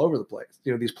things all over the place,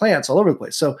 these plants all over the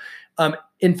place. So,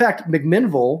 in fact,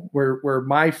 McMinnville, where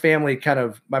my family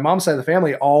my mom's side of the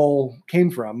family all came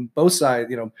from, both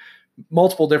sides,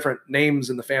 multiple different names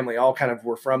in the family, all kind of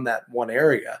were from that one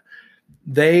area.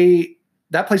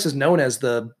 That place is known as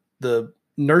the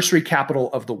nursery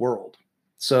capital of the world.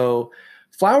 So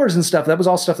flowers and stuff, that was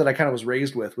all stuff that I kind of was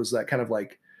raised with, was that kind of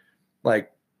like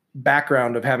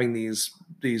background of having these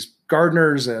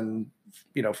gardeners and,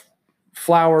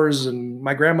 flowers, and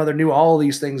my grandmother knew all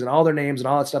these things and all their names and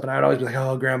all that stuff. And I would always be like,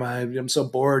 "Oh, Grandma, I'm so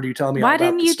bored. You tell me Why all about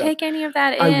didn't this you stuff." take any of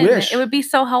that in? I wish. It would be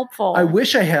so helpful. I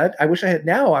wish I had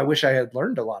now. I wish I had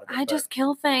learned a lot of it. I just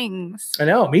kill things. I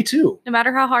know, me too. No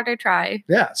matter how hard I try.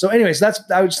 Yeah. So anyways, I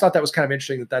just thought that was kind of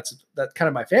interesting that kind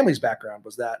of my family's background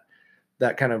was that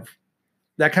kind of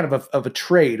a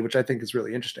trade, which I think is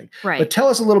really interesting. Right. But tell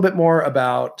us a little bit more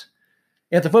about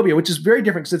Anthophobia, which is very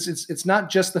different because it's not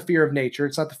just the fear of nature.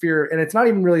 It's not the fear, and it's not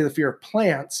even really the fear of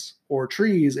plants or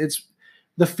trees. It's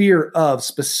the fear of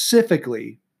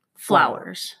specifically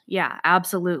flowers. Yeah,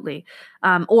 absolutely.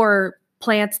 Or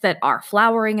plants that are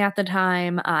flowering at the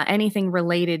time. Anything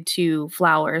related to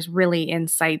flowers really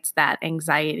incites that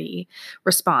anxiety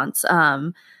response.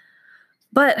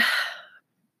 But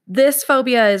this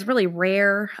phobia is really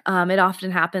rare. It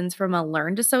often happens from a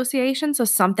learned association. So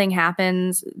something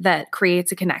happens that creates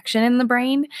a connection in the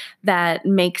brain that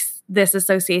makes this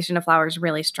association of flowers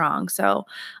really strong. So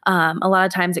a lot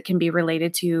of times it can be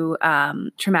related to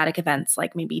traumatic events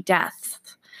like maybe death,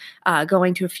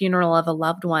 going to a funeral of a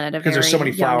loved one at a very there's so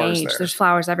many young flowers age. there. There's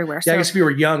flowers everywhere. Yeah, I guess if you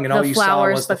were young and all you saw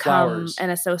was the flowers. An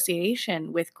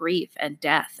association with grief and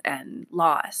death and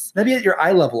loss. Maybe at your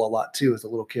eye level a lot too as a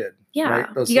little kid. Yeah.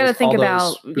 Right? You got to think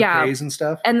about bouquets and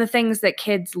stuff. And the things that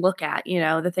kids look at,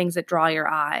 the things that draw your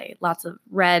eye, lots of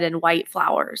red and white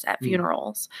flowers at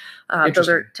funerals. Those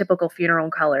are typical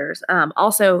funeral colors.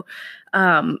 Also,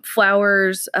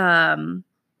 flowers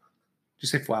you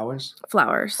say flowers?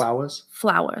 Flowers. Flowers?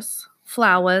 Flowers.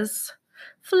 Flowers.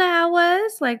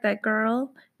 Flowers, like that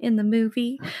girl in the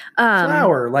movie.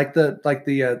 Flower, like the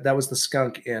that was the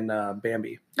skunk in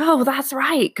Bambi. Oh, that's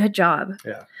right. Good job.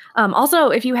 Yeah. Also,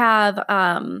 if you have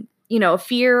a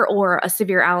fear or a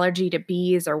severe allergy to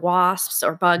bees or wasps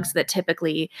or bugs that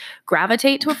typically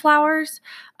gravitate to flowers,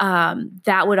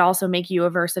 that would also make you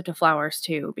aversive to flowers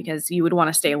too, because you would want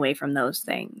to stay away from those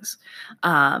things.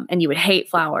 And you would hate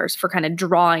flowers for kind of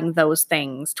drawing those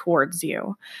things towards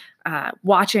you.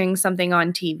 Watching something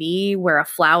on TV where a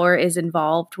flower is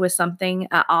involved with something,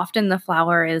 often the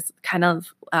flower is kind of,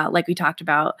 like we talked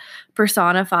about,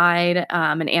 personified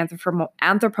and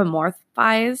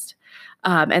anthropomorphized.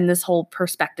 And this whole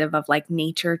perspective of like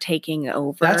nature taking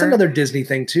over. That's another Disney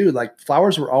thing too. Like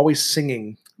flowers were always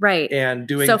singing, right, and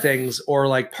doing things, or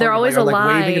like they're always alive,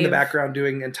 like waving in the background,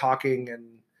 doing and talking, and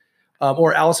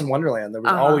or Alice in Wonderland. There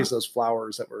was always those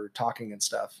flowers that were talking and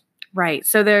stuff. Right.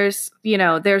 So there's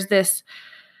this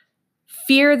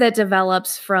fear that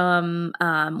develops from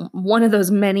one of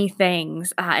those many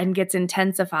things and gets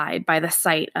intensified by the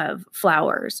sight of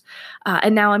flowers.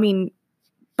 And now, I mean,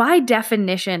 by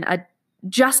definition, a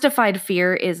justified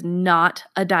fear is not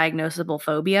a diagnosable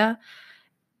phobia,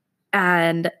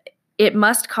 and it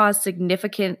must cause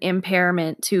significant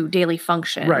impairment to daily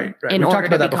function. Right. We've talked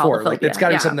about that before. Like it's got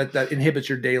to be something that inhibits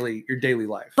your daily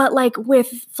life. But like with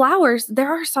flowers,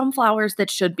 there are some flowers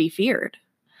that should be feared.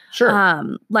 Sure.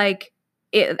 Like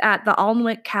at the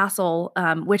Alnwick Castle,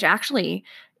 which actually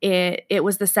it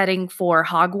was the setting for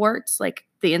Hogwarts, like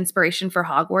the inspiration for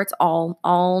Hogwarts.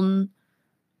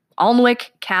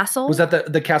 Alnwick Castle. Was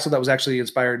that the castle that was actually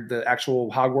inspired the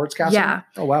actual Hogwarts castle? Yeah.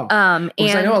 Oh wow.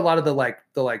 Because I know a lot of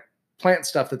the plant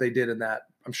stuff that they did in that,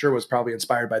 I'm sure, was probably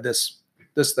inspired by this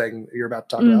thing you're about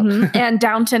to talk about. And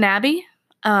Downton Abbey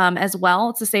as well.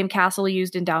 It's the same castle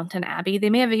used in Downton Abbey. They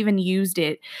may have even used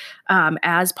it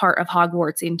as part of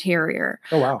Hogwarts interior.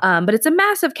 Oh wow. But it's a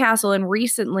massive castle, and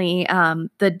recently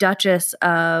the Duchess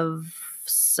of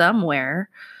somewhere,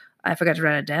 I forgot to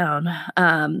write it down.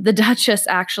 The Duchess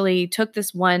actually took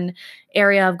this one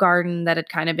area of garden that had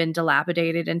kind of been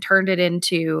dilapidated and turned it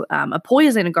into a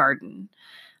poison garden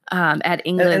at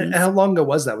England. And how long ago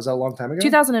was that? Was that a long time ago?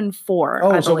 2004.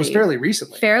 Oh, so it was fairly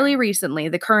recently. Fairly recently,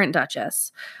 the current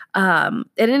Duchess. And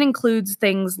it includes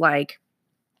things like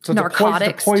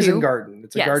narcotics. It's a poison too. Garden.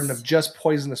 It's a garden of just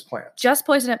poisonous plants. Just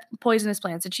poisonous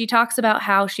plants. And she talks about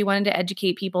how she wanted to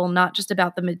educate people not just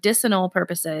about the medicinal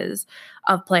purposes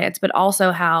of plants, but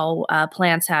also how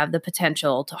plants have the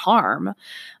potential to harm.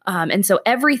 And so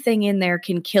everything in there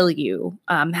can kill you,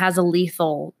 has a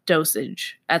lethal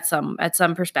dosage at some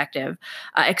perspective,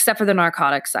 except for the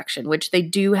narcotics section, which they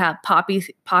do have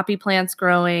poppy plants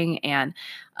growing and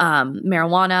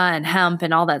marijuana and hemp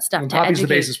and all that stuff. And poppy's the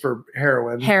basis for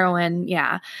heroin. Heroin,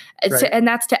 yeah. Right. And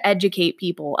that's to educate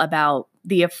people about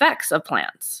the effects of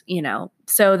plants,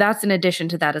 So that's in addition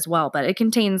to that as well. But it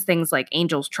contains things like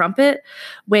Angel's Trumpet,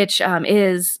 which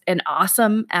is an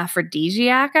awesome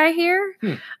aphrodisiac, I hear.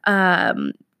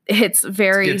 It's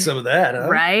very... Let's get some of that, huh?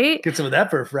 Right? Get some of that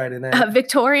for a Friday night.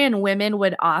 Victorian women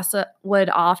would often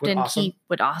keep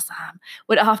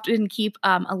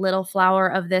a little flower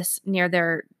of this near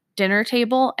their dinner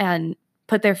table and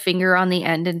put their finger on the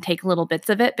end and take little bits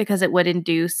of it because it would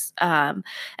induce an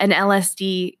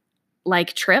LSD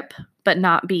like trip, but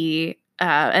not be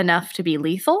enough to be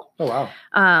lethal. Oh wow!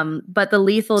 But the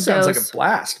lethal sounds dose like a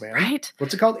blast, man. Right?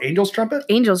 What's it called? Angel's Trumpet.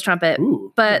 Angel's Trumpet.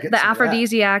 Ooh, but the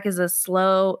aphrodisiac is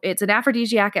it's an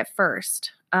aphrodisiac at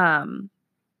first,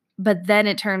 but then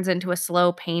it turns into a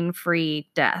slow, pain-free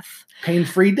death.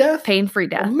 Pain-free death. Pain-free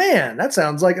death. Oh, man, that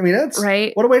sounds like that's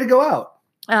right. What a way to go out.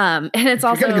 And it's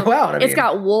also gonna go out, it's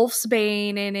got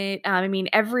wolfsbane in it.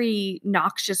 Every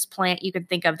noxious plant you can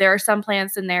think of. There are some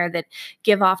plants in there that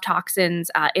give off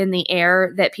toxins in the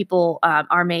air that people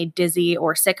are made dizzy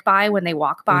or sick by when they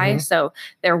walk by. So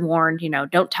they're warned,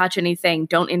 don't touch anything,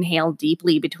 don't inhale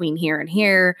deeply between here and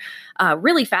here.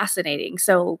 Really fascinating.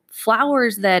 So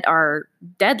flowers that are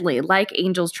deadly, like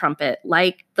Angel's Trumpet,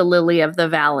 like the lily of the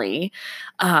valley,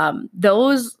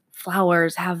 those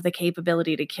flowers have the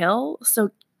capability to kill. So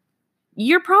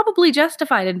you're probably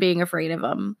justified in being afraid of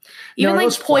them. Even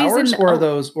like poison, or are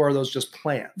those just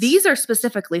plants? These are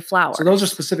specifically flowers. So those are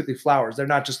specifically flowers. They're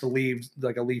not just the leaves,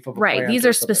 like a leaf of a plant. Right. These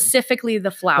are specifically the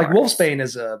flowers. Like wolfsbane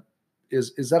is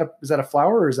that a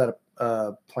flower or is that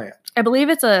a plant? I believe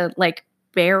it's a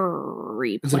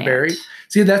berry plant. Is it a berry?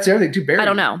 See, that's the other thing too. I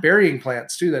don't know. Berrying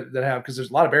plants too that have, because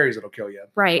there's a lot of berries that'll kill you.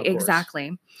 Right.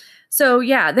 Exactly. So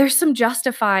yeah, there's some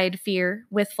justified fear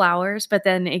with flowers, but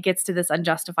then it gets to this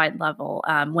unjustified level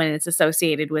when it's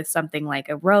associated with something like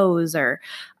a rose or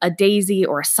a daisy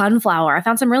or a sunflower. I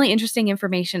found some really interesting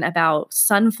information about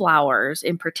sunflowers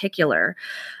in particular.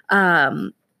 I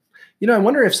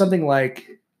wonder if something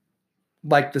like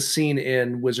the scene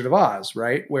in Wizard of Oz,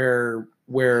 right, where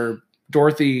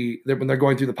Dorothy, when they're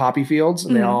going through the poppy fields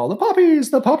and they all the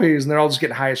poppies, and they're all just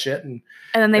getting high as shit and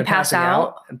then they pass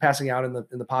out and passing out in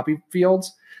the poppy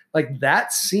fields. Like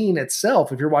that scene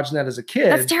itself, if you're watching that as a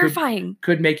kid, that's terrifying.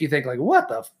 Could make you think like, what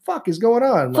the fuck is going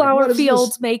on? Flower like,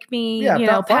 fields make me,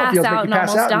 pass out and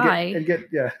almost die and get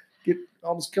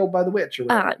almost killed by the witch or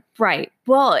whatever. Right.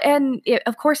 Well, and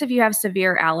of course, if you have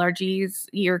severe allergies,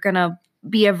 you're gonna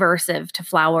be aversive to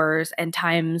flowers and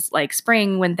times like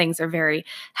spring when things are very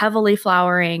heavily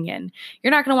flowering, and you're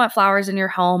not going to want flowers in your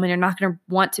home, and you're not going to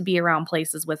want to be around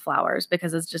places with flowers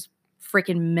because it's just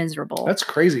freaking miserable. That's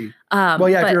crazy.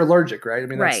 If you're allergic, right? I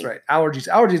mean, that's right.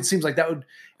 Allergies, it seems like that would,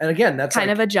 and again, that's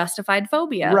kind of a justified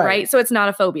phobia, right? So it's not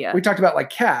a phobia. We talked about like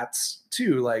cats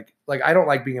too. Like I don't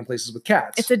like being in places with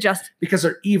cats. Because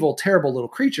they're evil, terrible little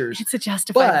creatures. It's a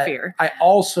justified fear. I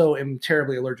also am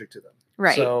terribly allergic to them.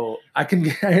 Right. So I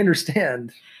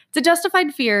understand. It's a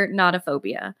justified fear, not a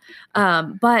phobia.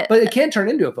 But it can turn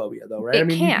into a phobia though, right?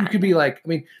 You could be like,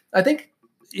 I think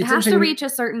it has to reach a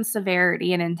certain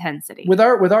severity and intensity. With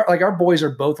our like our boys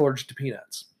are both allergic to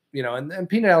peanuts, and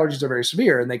peanut allergies are very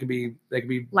severe and they can be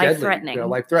life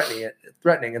deadly,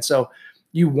 threatening. And so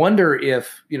you wonder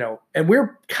if, and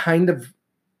we're kind of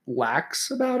lax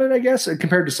about it, I guess,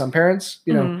 compared to some parents,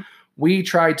 we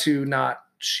try to not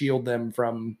shield them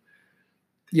from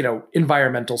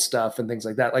environmental stuff and things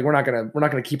like that. Like we're not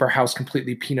gonna keep our house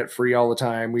completely peanut free all the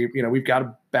time. We've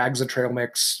got bags of trail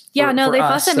mix. They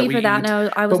fuss at me for that.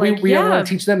 And I was but we want to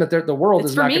teach them that the world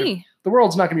is not me. The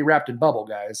world's not gonna be wrapped in bubble,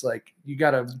 guys. Like you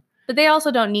gotta. But they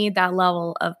also don't need that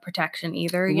level of protection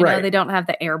either. You know, they don't have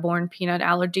the airborne peanut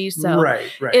allergies. So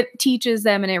it teaches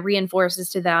them and it reinforces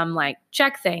to them, like,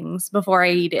 check things before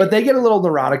I eat it. But they get a little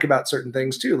neurotic about certain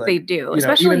things too. Like, they do,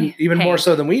 especially even more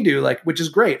so than we do, like, which is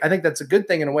great. I think that's a good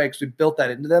thing in a way because we built that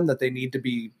into them that they need to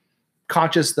be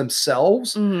conscious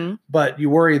themselves. Mm-hmm. But you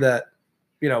worry that,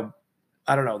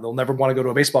 I don't know, they'll never want to go to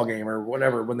a baseball game or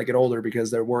whatever when they get older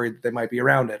because they're worried that they might be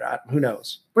around it. Who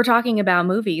knows? We're talking about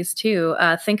movies too.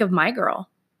 Think of My Girl,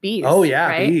 bees. Oh yeah,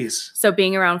 right? Bees. So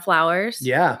being around flowers.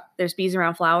 Yeah. There's bees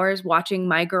around flowers, watching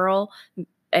My Girl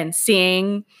and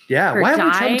seeing her why haven't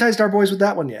we traumatized our boys with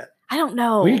that one yet? I don't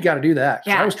know. We got to do that.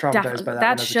 Yeah, I was traumatized by that.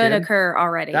 That should occur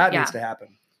already. That needs to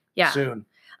happen. Yeah. Soon.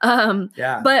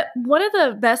 But one of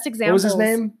the best examples. What was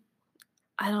his name?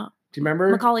 I don't. Do you remember?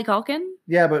 Macaulay Culkin?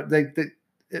 Yeah, but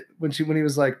when she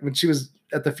was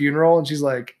at the funeral and she's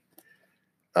like,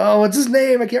 oh, what's his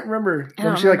name? I can't remember.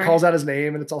 When she like calls out his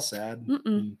name and it's all sad.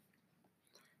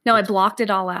 No, I blocked it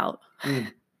all out.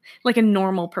 Like a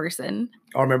normal person.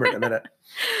 I'll remember it in a minute.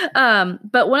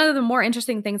 But one of the more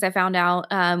interesting things I found out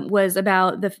was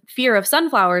about the fear of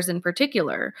sunflowers in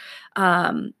particular,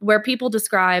 where people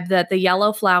describe that the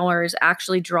yellow flowers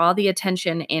actually draw the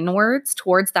attention inwards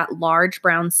towards that large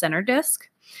brown center disc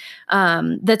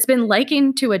that's been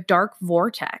likened to a dark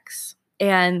vortex.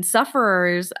 And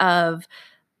sufferers of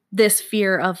this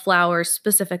fear of flowers,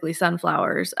 specifically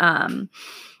sunflowers,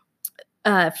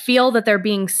 feel that they're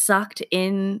being sucked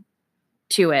in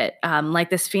to it, like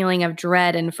this feeling of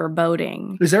dread and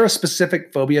foreboding. Is there a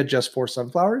specific phobia just for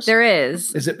sunflowers? There is.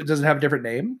 Does it have a different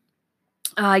name?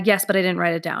 Yes, but I didn't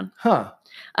write it down. Huh.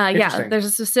 Yeah, there's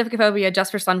a specific phobia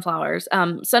just for sunflowers.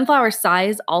 Sunflower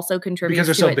size also contributes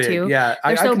because they're to so it big. too. Yeah,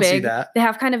 they're so can big. See that. They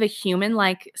have kind of a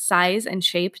human-like size and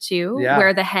shape too,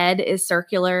 where the head is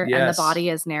circular and the body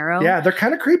is narrow. Yeah, they're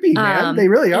kind of creepy, man. They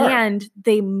really are. And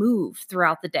they move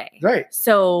throughout the day. Right.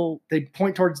 So they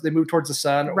move towards the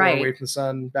sun or away from the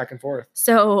sun, back and forth.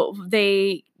 So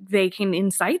they can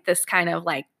incite this kind of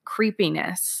like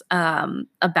creepiness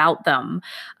about them,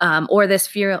 or this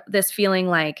feeling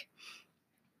like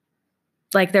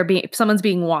someone's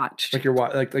being watched, like you're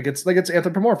like it's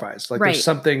anthropomorphized, like there's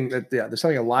something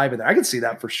alive in there. I can see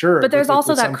that for sure. But there's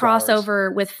also that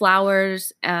crossover with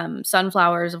flowers,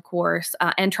 sunflowers, of course,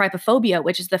 and trypophobia,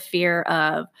 which is the fear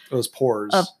of those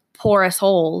pores, of porous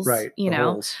holes, right?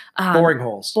 Holes. Boring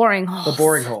holes. The boring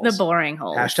holes. The boring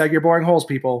holes. Hashtag your boring holes,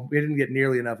 people. We didn't get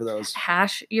nearly enough of those.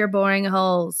 Hash your boring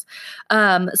holes. So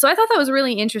I thought that was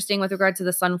really interesting with regard to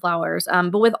the sunflowers.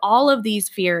 But with all of these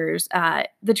fears,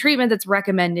 the treatment that's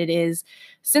recommended is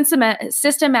systematic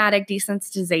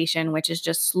desensitization, which is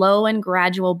just slow and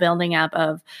gradual building up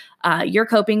of your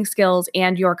coping skills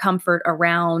and your comfort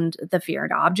around the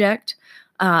feared object.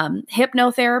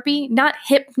 hypnotherapy, not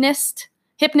hypnotist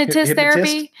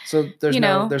therapy. So there's you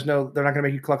know, they're not going to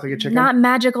make you cluck like a chicken. not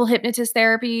magical hypnotist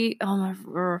therapy. Oh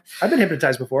my. I've been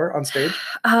hypnotized before on stage.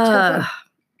 It's kind of fun.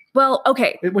 Well,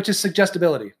 okay. Which is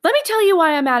suggestibility. Let me tell you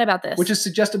why I'm mad about this. Which is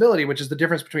suggestibility, which is the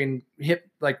difference between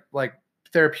like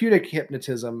therapeutic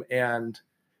hypnotism and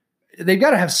they've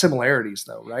got to have similarities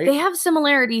though, right? They have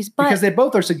similarities, but because they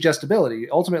both are suggestibility.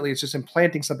 Ultimately, it's just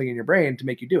implanting something in your brain to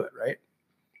make you do it, right?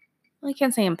 well, you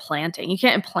can't say implanting. You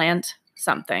can't implant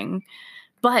something.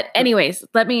 But anyways,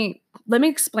 let me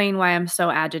explain why I'm so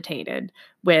agitated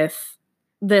with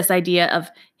this idea of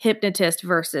hypnotist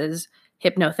versus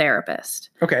hypnotherapist.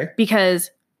 Okay. Because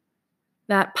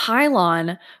that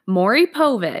pylon, Maury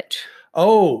Povich.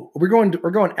 Oh, we're going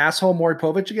asshole Maury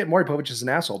Povich again. Maury Povich is an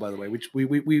asshole, by the way, which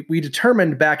we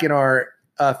determined back in our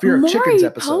Fear of Chickens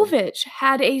episode. Maury Povich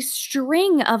had a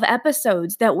string of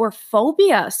episodes that were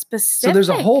phobia specific. So there's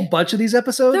a whole bunch of these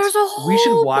episodes. There's a whole We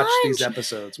should watch bunch. these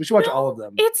episodes. We should watch all of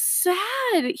them. It's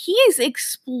sad. He is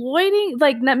exploiting,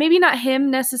 like, maybe not him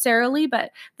necessarily,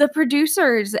 but the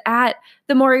producers at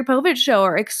the Maury Povich show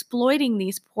are exploiting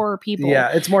these poor people.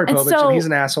 Yeah, it's Maury And Povich, so- and he's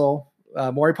an asshole.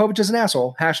 Maury Povich is an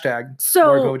asshole. Hashtag So-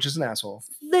 Maury Povich is an asshole.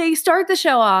 They start the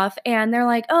show off and they're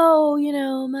like, oh,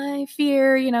 my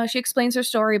fear, she explains her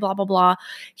story, blah, blah, blah.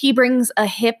 He brings a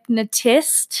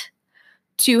hypnotist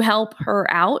to help her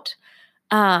out.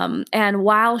 And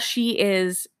while she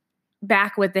is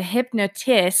back with the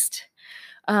hypnotist,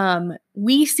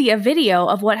 we see a video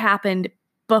of what happened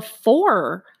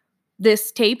before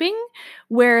this taping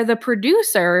where the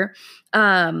producer,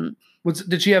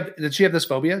 Did she have this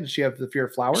phobia? Did she have the fear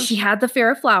of flowers? she had the fear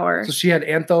of flowers. So she had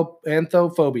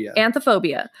anthophobia.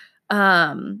 Anthophobia.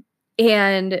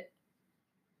 And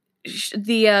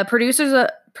the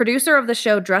producer of the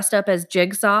show dressed up as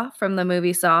Jigsaw from the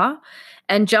movie Saw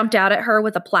and jumped out at her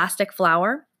with a plastic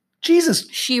flower. Jesus,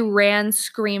 She ran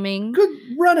screaming good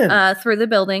running. through the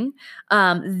building.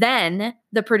 Then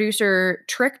the producer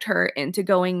tricked her into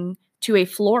going to a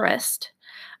florist,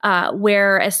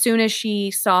 where as soon as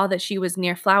she saw that she was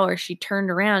near flowers, she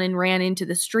turned around and ran into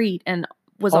the street and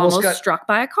was almost struck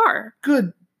by a car.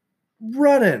 Good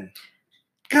running.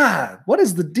 God, what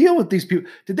is the deal with these people?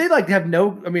 Did they have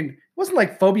no? I mean, it wasn't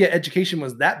like phobia education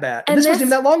was that bad. And this wasn't even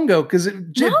that long ago because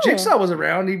Jigsaw was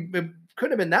around. It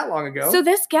couldn't have been that long ago. So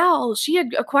this gal, she had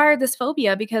acquired this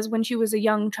phobia because when she was a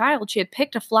young child, she had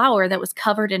picked a flower that was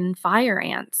covered in fire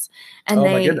ants. And Oh,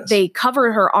 my goodness. they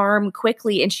covered her arm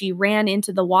quickly and she ran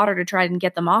into the water to try and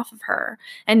get them off of her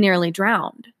and nearly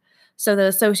drowned. So the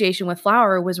association with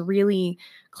flower was really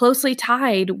closely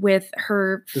tied with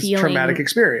her this traumatic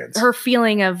experience. her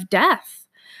feeling of death.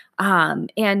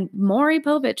 And Maury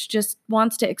Povich just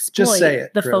wants to exploit Just say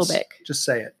it, the Chris. phobic. Just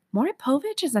say it. Maury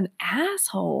Povich is an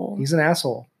asshole. He's an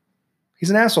asshole. He's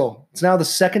an asshole. It's now the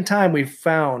second time we've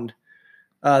found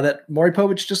that Maury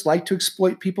Povich just liked to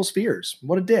exploit people's fears.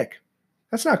 What a dick.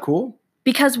 That's not cool,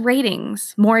 Because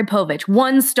ratings, Maury Povich,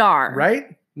 1 star.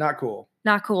 right? Not cool.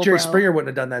 Not cool, Jerry bro. Springer wouldn't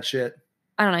have done that shit.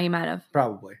 I don't know, he might have.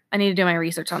 Probably. I need to do my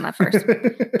research on that first.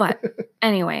 But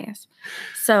anyways,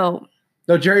 so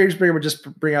No, Jerry Springer would just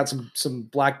bring out some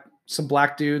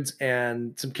black dudes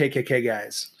and some KKK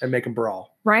guys and make them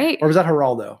brawl. right? Or was that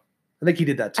Geraldo? I think he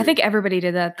did that too. I think everybody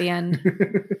did that at the end.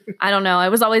 I don't know. I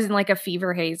was always in like a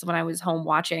fever haze when I was home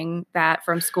watching that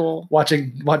from school.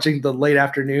 watching the late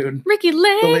afternoon Ricky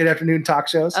Lake. talk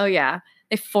shows. Oh yeah,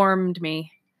 they formed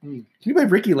me. Can you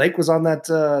believe Ricky Lake was on that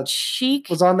Chic.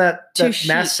 that Too Masked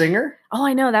chic. Singer? Oh,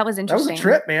 I know, that was That was interesting. a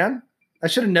trip, man. I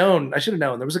should have known.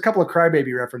 There was a couple of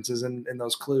Crybaby references in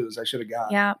those clues. I should have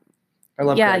got. Yeah, I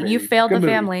love yeah. Crybaby. You failed Good the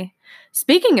movie. family.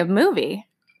 Speaking of movie,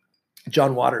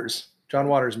 John Waters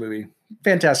movie.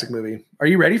 Fantastic movie. Are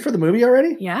you ready for the movie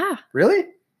already? yeah. Really?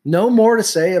 No more to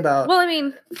say about Well, I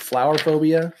mean, flower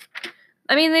phobia?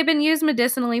 they've been used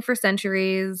medicinally for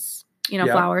centuries. Yeah.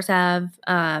 Flowers have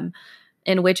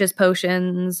in witches'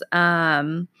 potions.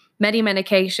 Many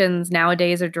medications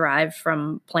nowadays are derived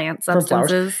from plant From flowers.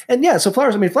 substances. And yeah, so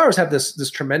flowers have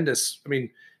this tremendous,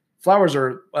 flowers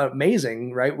are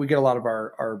amazing, right? We get a lot of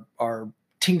our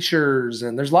tinctures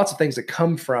and there's lots of things that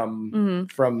come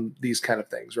from these kind of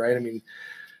things, right?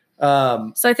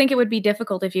 So I think it would be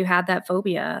difficult if you had that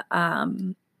phobia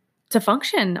to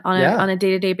function on a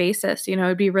day-to-day basis. It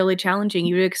would be really challenging.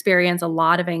 You would experience a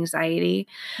lot of anxiety.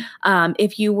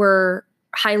 If you were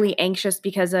highly anxious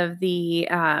because of the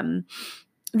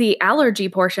allergy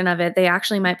portion of it, they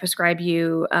actually might prescribe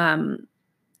you an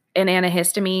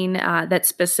antihistamine that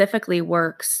specifically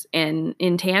works in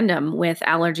tandem with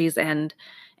allergies and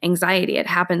anxiety. It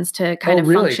happens to kind Oh, of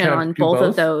really? function Kind of on do both both?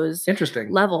 of those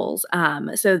Interesting. levels.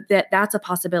 So that's a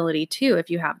possibility too if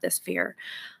you have this fear.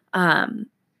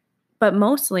 But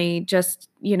mostly just,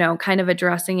 kind of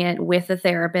addressing it with a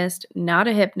therapist, not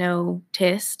a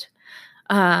hypnotist,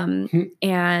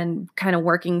 and kind of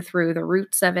working through the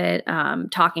roots of it,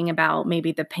 talking about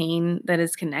maybe the pain that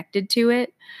is connected to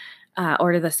it,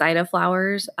 or to the sight of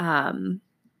flowers.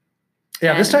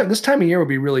 Yeah, this time of year would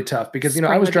be really tough because I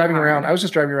Spring was would be driving around. hard. I was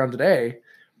just driving around today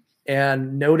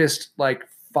and noticed like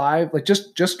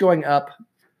just going up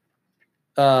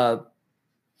the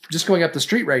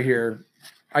street right here.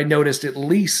 I noticed at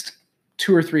least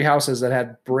 2 or 3 houses that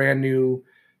had brand new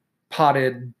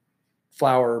potted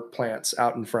flower plants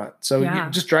out in front. So Yeah.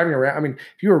 just driving around. I mean,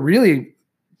 if you were really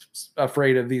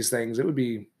afraid of these things, it'd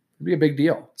be a big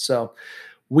deal. So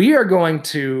we are going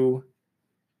to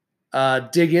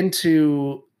dig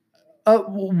into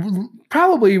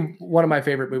probably one of my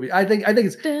favorite movies. I think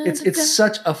it's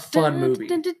such a fun movie.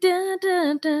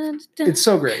 It's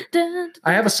so great.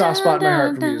 I have a soft spot in my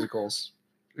heart for musicals,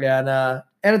 and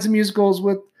it's a musical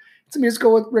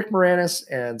with Rick Moranis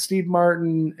and Steve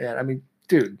Martin, and I mean,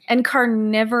 dude, And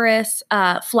carnivorous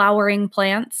flowering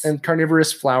plants. and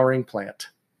carnivorous flowering plant.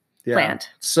 Yeah. Plant.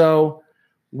 So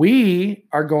we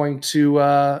are going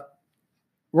to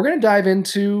dive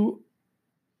into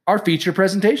our feature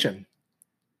presentation.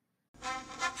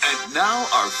 And now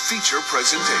our feature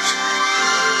presentation.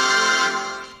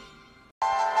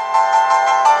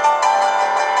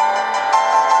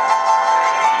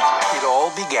 It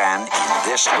all began in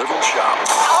this little shop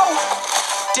Oh,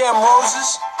 damn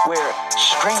roses. where,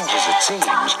 strange as it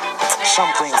seems,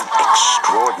 something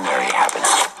extraordinary happened.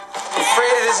 I'm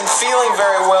afraid it isn't feeling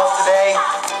very well today.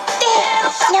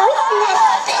 Now isn't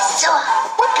that bizarre?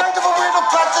 What kind of a weirdo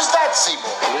plot does that,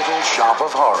 Seymour? Little Shop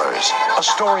of Horrors, a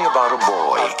story about a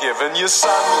boy I've given you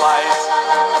sunlight.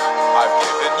 I've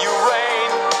given you rain.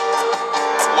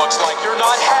 Looks like you're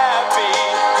not happy.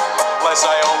 Unless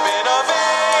I open a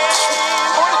vein.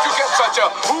 Where did you get such a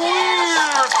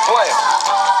weird plant?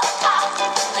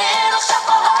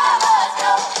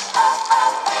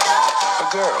 a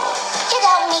girl. You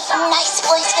don't make a nice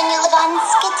voice when you live on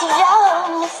Skid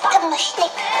Row, Mr.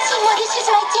 Mushnick. Seymour, this is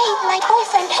my date, my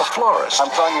boyfriend. A florist. I'm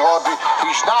telling you, Audrey,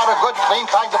 he's not a good, clean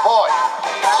kind of boy.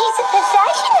 He's a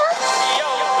professional.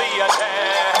 You'll be a 10.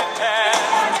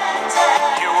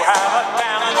 You have a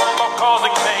talent for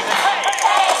causing things.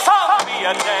 I'll be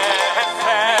a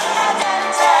 10.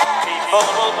 People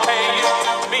will pay you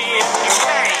to be in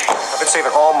I've been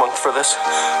saving all month for this.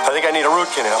 I think I need a root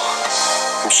canal.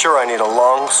 I'm sure I need a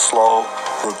long, slow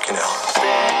root canal.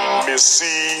 Feed me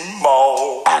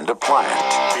Seymour. And a plant.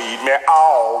 Feed me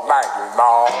all night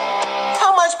long.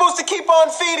 How am I supposed to keep on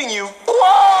feeding you?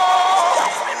 Whoa!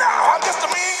 Now, I'm just a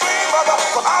mean green brother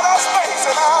from outer space,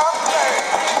 and I'm dead.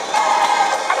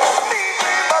 I'm just a mean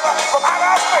green brother from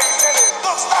outer space, and it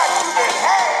looks like you've been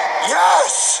had.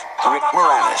 Yes! Rick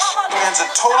Moranis. Man's a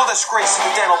total disgrace to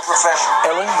the dental profession.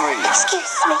 Ellen Greaves. Excuse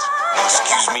me.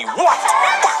 Excuse me, what?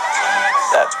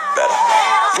 That's better.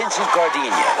 Vincent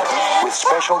Gardenia. With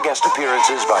special guest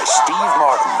appearances by Steve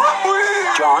Martin,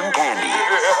 John Candy,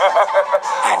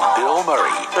 and Bill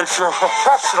Murray. It's your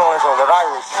professionalism that I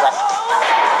respect.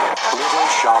 Little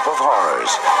Shop of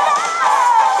Horrors.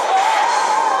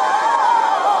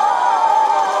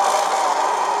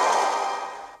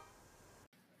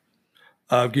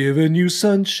 I've given you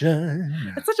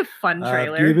sunshine. That's such a fun I've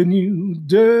trailer. given you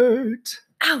dirt.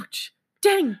 Ouch.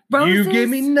 Dang, roses. You give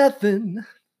me nothing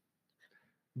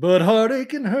but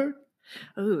heartache and hurt.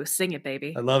 Ooh, sing it,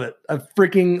 baby. I love it. I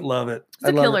freaking love it. It's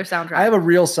a love killer it. soundtrack. I have a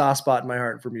real soft spot in my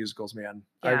heart for musicals, man.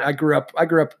 Yeah. I grew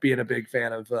up being a big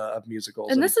fan of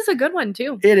musicals. and this is a good one,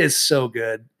 too. it is so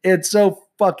good. It's so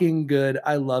fucking good.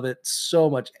 I love it so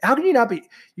much. How can you not be?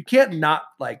 You can't not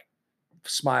like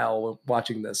smile when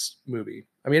watching this movie.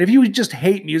 I mean, if you just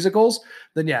hate musicals,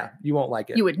 then yeah, you won't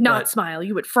like it. You would not But- smile.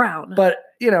 You would frown. But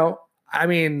I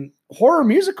mean, horror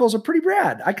musicals are pretty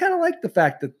rad. I kind of like the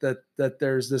fact that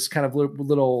there's this kind of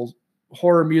little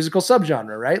horror musical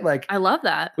subgenre, right? Like I love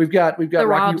that. we've got The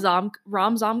Rom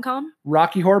Zomcom.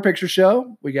 Rocky Horror Picture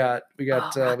Show. We got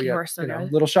Rocky Horror's so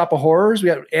good. Little Shop of Horrors. We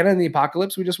got Anna and the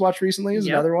Apocalypse. We just watched recently is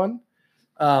Yep. another one.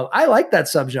 I like that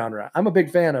subgenre. I'm a big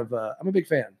fan.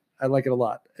 I like it a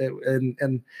lot.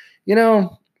 And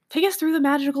Take us through the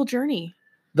magical journey.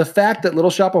 the fact that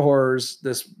Little Shop of Horrors,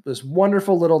 this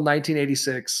wonderful little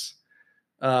 1986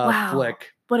 Wow.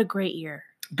 flick, What a great year.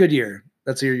 good year.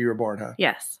 That's the year you were born, huh?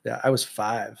 Yes. Yeah, I was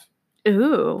 5.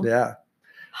 Ooh. Yeah.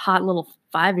 Hot little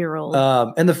 5-year-old.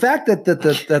 And the fact that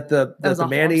was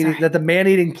awful, I'm sorry. the man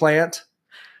eating plant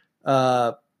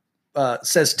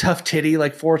says tough titty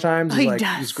like 4 times. He Like,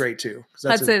 does. he's great too.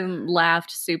 Hudson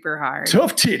laughed super hard.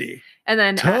 Tough titty. And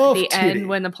then Tough at the titty. end,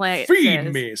 when the plant Feed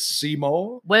says, me,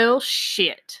 Seymour. well,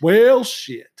 shit. Well,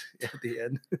 shit. At the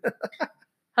end.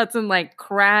 Hudson like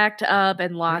cracked up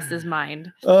and lost his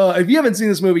mind. If you haven't seen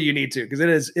this movie, you need to,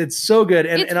 because it's so good.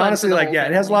 And, It's and fun honestly, for the like, whole yeah,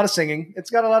 it has a family. lot of singing. It's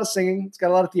got a lot of singing. It's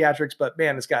got a lot of theatrics, but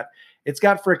man, it's got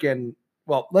freaking,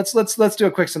 well, let's do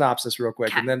a quick synopsis real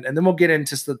quick. Okay. And then we'll get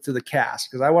into to the cast,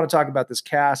 because I want to talk about this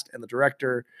cast and the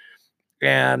director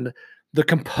and the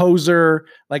composer.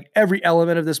 Like, every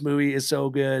element of this movie is so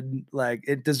good. Like,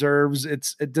 it deserves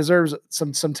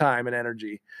some time and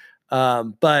energy.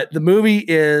 But the movie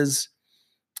is,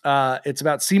 it's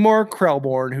about Seymour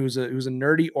Krelborn, who's a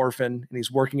nerdy orphan, and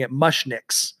he's working at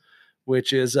Mushnick's,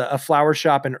 which is a flower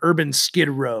shop in urban Skid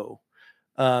Row.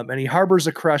 And he harbors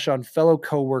a crush on fellow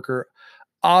coworker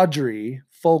Audrey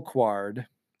Folkward.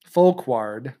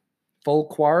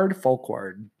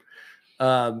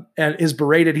 And is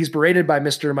berated. He's berated by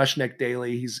Mr. Mushnick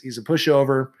daily. He's a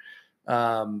pushover.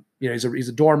 He's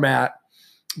a doormat.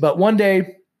 But one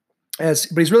day, but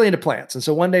he's really into plants. And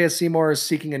so one day, as Seymour is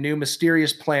seeking a new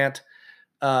mysterious plant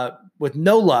with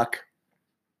no luck,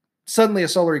 suddenly a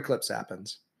solar eclipse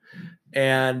happens.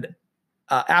 And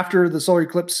after the solar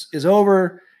eclipse is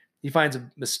over, he finds a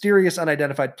mysterious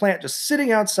unidentified plant just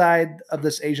sitting outside of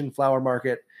this Asian flower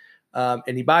market.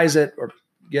 And he buys it or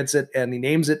gets it, and he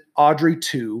names it Audrey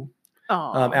 2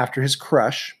 after his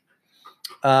crush.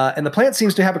 And the plant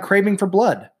seems to have a craving for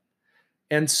blood.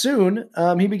 And soon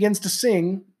he begins to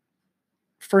sing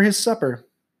for his supper.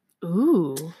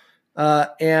 Ooh.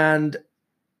 And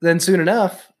then soon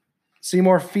enough,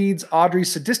 Seymour feeds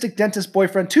Audrey's sadistic dentist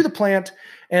boyfriend to the plant,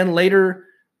 and later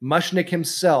Mushnick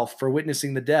himself for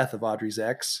witnessing the death of Audrey's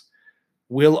ex.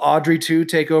 Will Audrey 2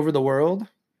 take over the world,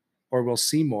 or will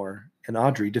Seymour and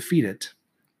Audrey defeat it?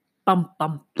 Bum,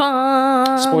 bum,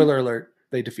 bum. Spoiler alert,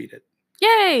 they defeat it.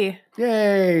 Yay.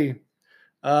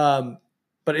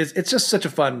 But it's just such a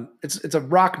fun, it's a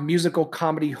rock musical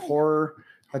comedy horror.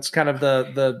 That's kind of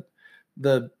the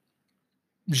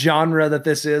genre that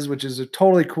this is, which is a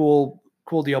totally cool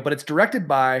deal. But it's directed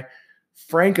by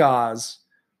Frank Oz,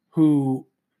 who,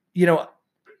 a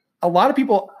lot of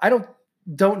people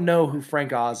don't know who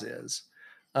Frank Oz is.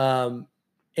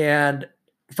 And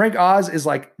Frank Oz is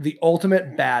like the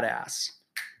ultimate badass.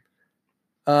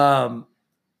 The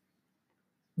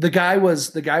guy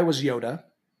was Yoda.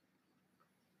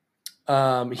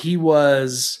 He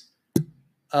was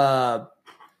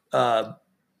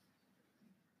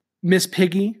Miss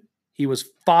Piggy. He was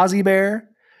Fozzie Bear.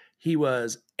 He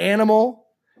was Animal.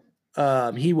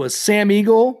 He was Sam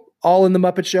Eagle, all in the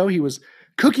Muppet Show. He was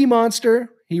Cookie Monster.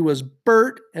 He was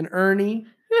Bert and Ernie.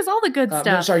 It was all the good stuff.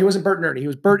 No, sorry, he wasn't Bert and Ernie. He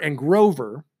was Bert and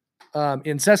Grover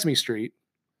in Sesame Street.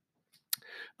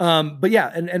 But yeah,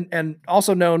 and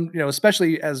also known,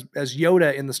 especially as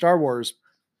Yoda in the Star Wars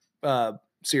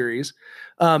series.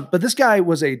 But this guy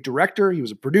was a director. He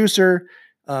was a producer.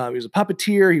 He was a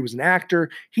puppeteer. He was an actor.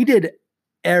 He did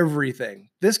everything.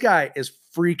 This guy is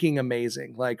freaking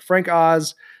amazing. Like, Frank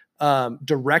Oz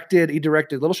directed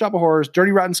Little Shop of Horrors,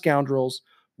 Dirty Rotten Scoundrels,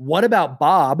 What About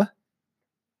Bob?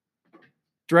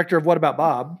 Director of What About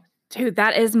Bob? Dude,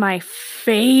 that is my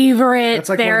favorite That's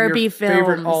like therapy one of your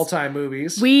favorite films. all-time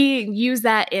movies. We use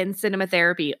that in cinema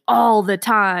therapy all the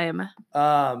time.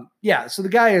 Yeah, so the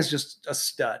guy is just a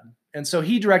stud. And so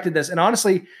he directed this. And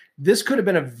honestly, this could have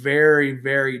been a very,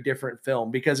 very different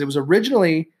film, because it was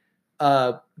originally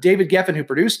David Geffen, who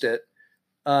produced it,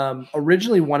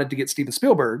 originally wanted to get Steven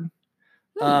Spielberg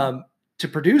to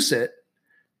produce it.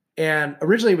 And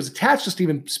originally it was attached to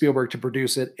Steven Spielberg to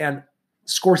produce it. And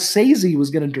Scorsese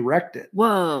was going to direct it.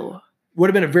 Whoa. Would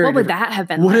have been a very What would that have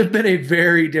been would like? have been a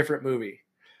very different movie.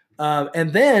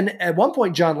 And then at one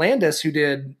point, John Landis, who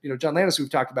we've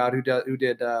talked about, who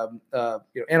did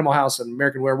Animal House and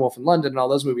American Werewolf in London and all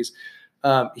those movies,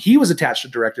 he was attached to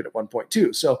direct it at one point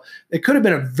too. So it could have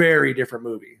been a very different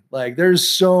movie. Like, there's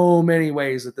so many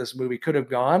ways that this movie could have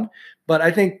gone, but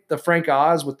I think the Frank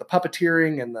Oz with the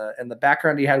puppeteering and the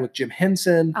background he had with Jim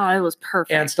Henson, Oh, it was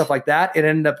perfect. and stuff like that, it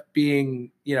ended up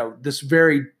being, this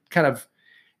very kind of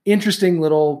interesting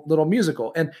little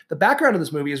musical. And the background of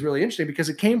this movie is really interesting, because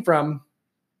it came from,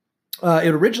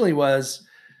 it originally was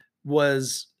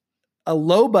a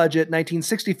low budget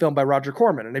 1960 film by Roger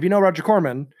Corman. And if you know Roger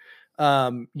Corman,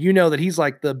 you know that he's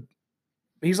like the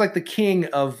king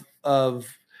of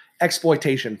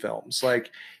exploitation films.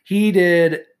 Like,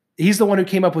 he's the one who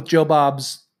came up with Joe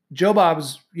Bob's,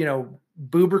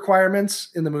 boob requirements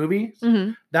in the movie.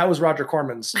 Mhm. That was Roger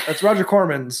Corman's. That's Roger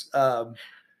Corman's.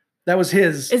 That was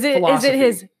his. Is it philosophy.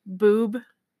 his boob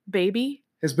baby?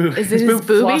 His boob. Is it his boob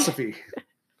boobie? philosophy.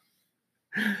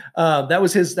 That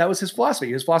was his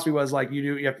philosophy. His philosophy was like,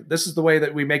 you have to, this is the way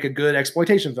that we make a good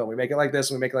exploitation film. We make it like this,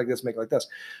 and we make it like this, make it like this.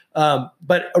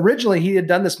 But originally he had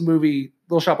done this movie,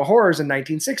 Little Shop of Horrors, in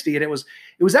 1960, and it was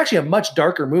actually a much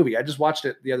darker movie. I just watched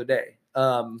it the other day.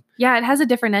 Yeah, it has a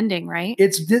different ending, right?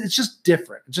 It's just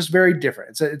different. It's just very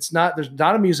different. It's not, there's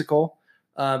not a musical.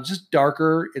 It's just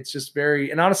darker. It's just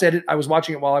very, and honestly, I was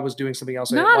watching it while I was doing something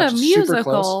else. I didn't Not watch a it super musical.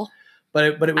 close. But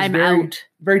it was I'm very, out.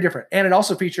 very different. And it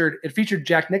also featured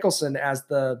Jack Nicholson as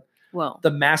the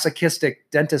masochistic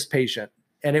dentist patient.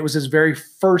 And it was his very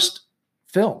first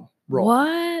film role.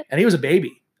 What? And he was a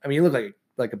baby. I mean, he looked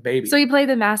like a baby. So he played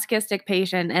the masochistic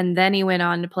patient, and then he went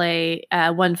on to play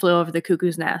One Flew Over the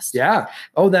Cuckoo's Nest. Yeah.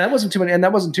 Oh, that wasn't too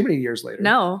many years later.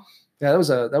 No. Yeah,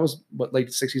 that was what, late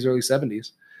 60s, early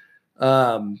 70s.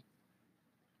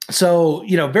 So,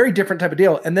 very different type of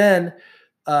deal. And then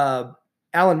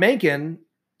Alan Menken,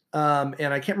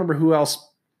 and I can't remember who else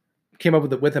came up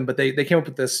with him, but they came up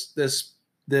with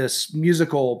this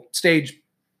musical stage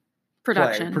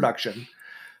production,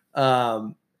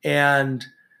 and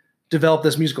developed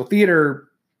this musical theater,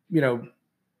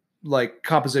 like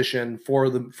composition for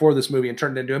this movie, and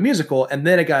turned it into a musical, and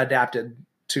then it got adapted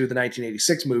to the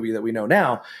 1986 movie that we know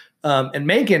now. And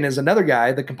Menken is another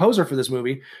guy, the composer for this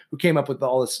movie, who came up with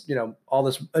all this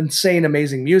insane,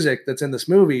 amazing music that's in this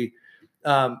movie.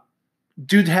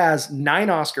 Dude has 9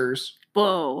 Oscars,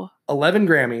 whoa, 11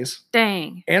 Grammys,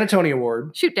 dang, and a Tony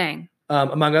Award, shoot, dang,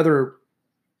 among other,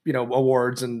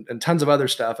 awards and tons of other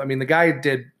stuff. I mean, the guy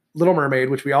did Little Mermaid,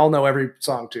 which we all know every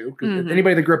song to.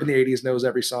 Anybody that grew up in the 80s knows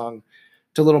every song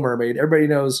to Little Mermaid. Everybody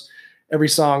knows every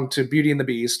song to Beauty and the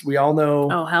Beast. We all know,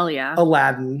 oh hell yeah,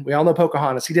 Aladdin. We all know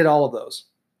Pocahontas. He did all of those.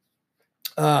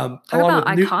 Talk about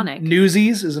iconic.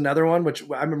 Newsies is another one, which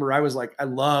I remember I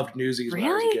loved Newsies when I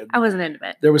was a kid. I wasn't into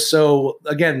it. There was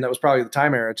that was probably the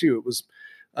time era too. It was,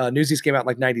 Newsies came out in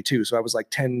like 92. So I was like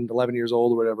 10, 11 years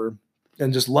old or whatever,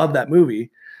 and just loved that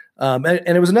movie. And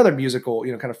it was another musical,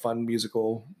 kind of fun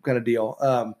musical kind of deal.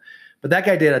 But that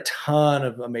guy did a ton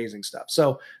of amazing stuff.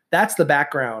 So that's the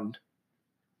background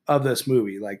of this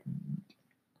movie. Like,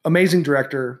 amazing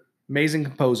director, amazing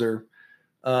composer.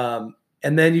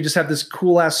 And then you just have this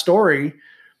cool ass story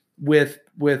with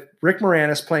Rick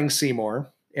Moranis playing Seymour,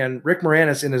 and Rick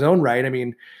Moranis in his own right. I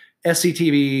mean,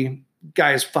 SCTV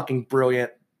guy is fucking brilliant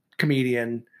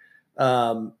comedian.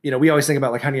 We always think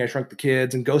about like Honey, I Shrunk the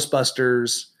Kids and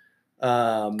Ghostbusters.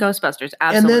 Ghostbusters,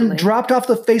 absolutely. And then dropped off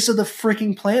the face of the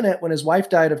freaking planet when his wife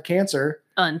died of cancer.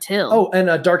 Until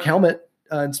Dark Helmet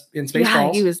in Spaceballs.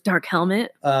 Yeah, he was Dark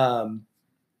Helmet. And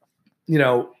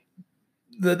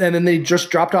then they just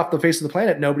dropped off the face of the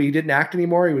planet. He didn't act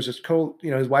anymore. He was just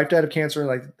his wife died of cancer in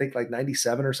I think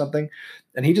 97 or something.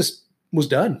 And he just was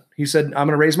done. He said, I'm going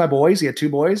to raise my boys. He had 2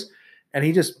 boys, and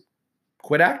he just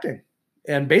quit acting.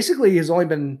 And basically he's only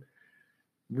been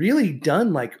really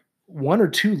done like 1 or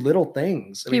 2 little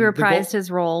things. He reprised his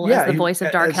role as the voice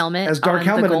of Dark Helmet. As Dark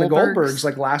Helmet in the Goldbergs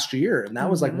like last year. And that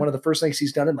was like one of the first things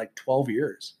he's done in like 12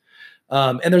 years.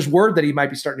 And there's word that he might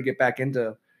be starting to get back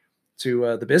into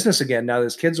the business again now that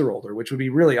his kids are older, which would be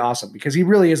really awesome because he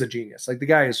really is a genius. Like, the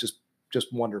guy is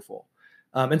just wonderful.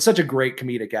 And such a great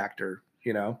comedic actor,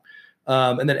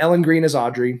 and then Ellen Greene is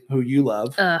Audrey, who you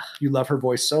love. You love her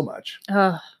voice so much.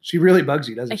 She really bugs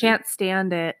you, doesn't she? I can't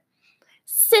stand it.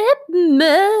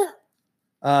 Sidma.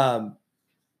 I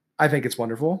think it's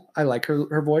wonderful. I like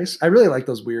her voice. I really like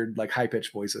those weird, like,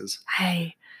 high-pitched voices.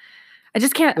 I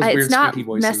just can't. It's not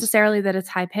voices. necessarily that it's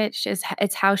high pitched.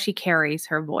 It's how she carries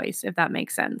her voice, if that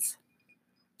makes sense.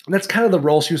 And that's kind of the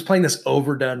role. She was playing this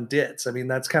overdone ditz. I mean,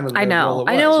 that's kind of the role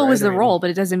I know it was the role,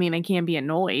 but it doesn't mean I can't be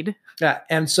annoyed. Yeah,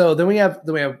 and so then we have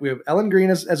Ellen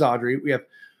Greene as Audrey. We have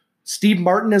Steve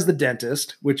Martin as the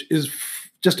dentist, which is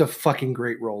just a fucking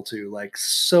great role too. Like,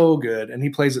 so good, and he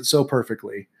plays it so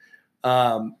perfectly.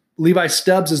 Levi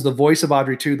Stubbs is the voice of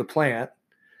Audrey 2, the plant.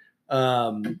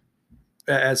 And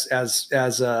he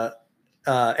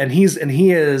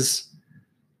was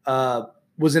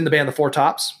in the band The Four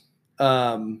Tops.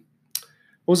 What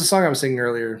was the song I was singing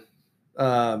earlier?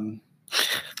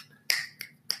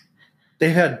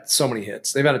 They've had so many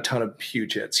hits. They've had a ton of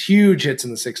huge hits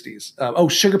in the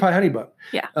 60s. Sugar Pie Honey Bun.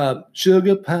 Yeah.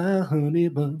 Sugar Pie Honey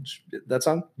Bun. That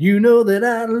song. You know that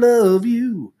I love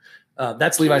you.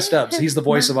 That's Levi Stubbs. He's the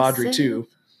voice of Audrey too.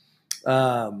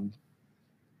 And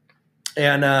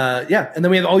then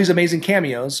we have all these amazing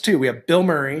cameos too. We have Bill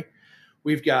Murray,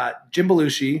 we've got Jim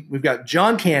Belushi, we've got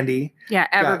John Candy,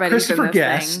 everybody's Christopher in this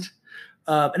Guest,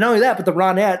 And not only that, but the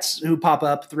Ronettes who pop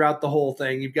up throughout the whole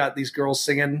thing. You've got these girls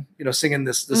singing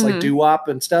this like doo-wop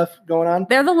and stuff going on.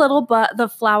 They're the the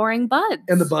flowering buds.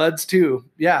 And the buds too.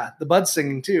 Yeah, the buds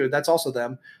singing too. That's also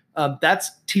them.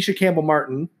 That's Tisha Campbell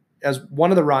Martin as one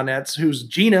of the Ronettes, who's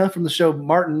Gina from the show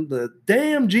Martin, the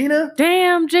Damn Gina.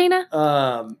 Damn Gina.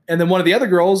 And then one of the other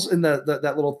girls in that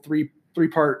little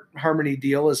three-part harmony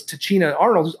deal is Tachina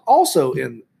Arnold, who's also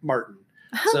in Martin.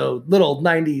 So little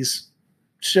 90s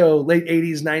show, late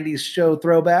 80s, 90s show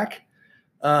throwback.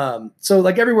 So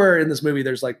like everywhere in this movie,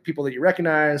 there's like people that you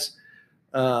recognize.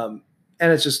 And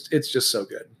it's just so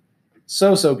good.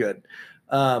 So good.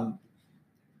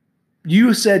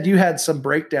 You said you had some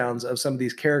breakdowns of some of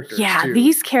these characters. Yeah, too.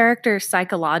 These characters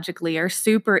psychologically are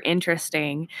super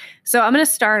interesting. So I'm going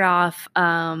to start off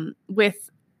with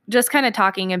just kind of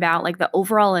talking about like the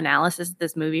overall analysis of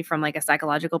this movie from like a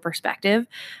psychological perspective.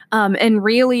 And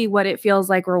really what it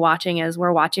feels like we're watching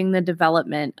the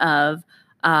development of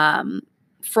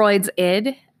Freud's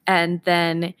id and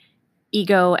then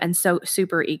ego and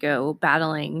super ego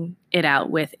battling it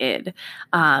out with id.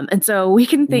 And so we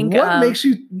can think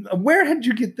where did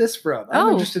you get this from?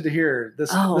 I'm interested to hear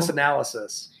this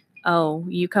analysis. Oh,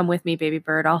 you come with me, baby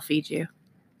bird. I'll feed you.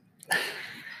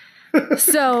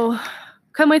 So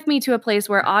come with me to a place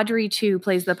where Audrey 2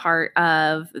 plays the part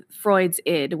of Freud's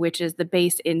id, which is the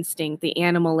base instinct, the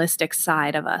animalistic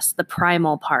side of us, the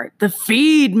primal part, the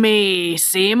feed me,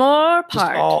 Seymour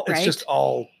part. It's just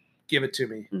all give it to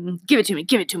me. Mm-hmm. Give it to me.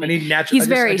 Give it to me. I need natural. He's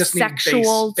very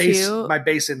sexual too. My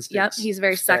base instincts. Yep, he's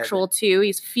very sexual too.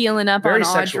 He's feeling up very on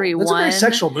sexual. Audrey 1. It's a very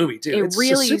sexual movie too. It's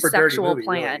really a super sexual dirty movie,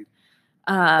 plant.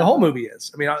 Really. The whole movie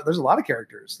is. I mean, there's a lot of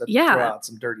characters that throw out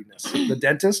some dirtiness. The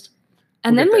dentist.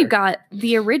 And then we've got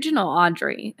the original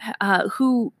Audrey,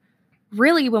 who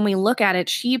really, when we look at it,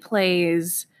 she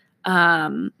plays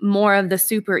more of the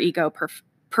super ego,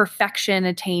 perfection,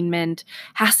 attainment,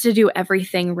 has to do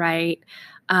everything right.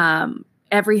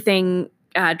 Everything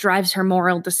drives her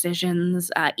moral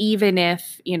decisions, even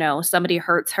if, somebody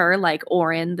hurts her, like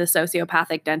Oren, the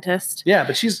sociopathic dentist. Yeah,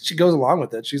 but she goes along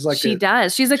with it. She's like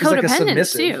does. She's a codependent like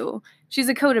too. She's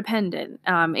a codependent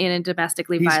in a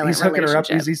domestically violent he's hooking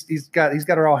relationship. her up. He's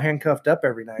got her all handcuffed up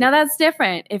every night. Now that's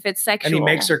different if it's sexual. And he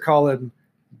makes her call him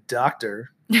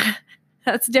doctor.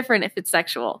 That's different if it's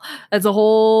sexual. That's a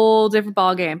whole different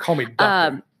ballgame. Call me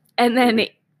doctor. And then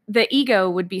the ego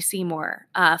would be Seymour,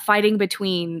 fighting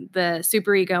between the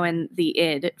superego and the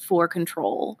id for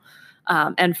control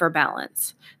and for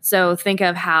balance. So think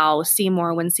of how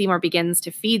when Seymour begins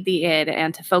to feed the id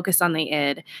and to focus on the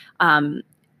id,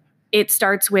 it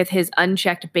starts with his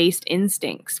unchecked based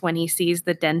instincts when he sees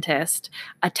the dentist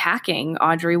attacking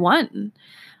Audrey 1.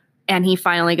 And he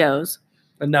finally goes,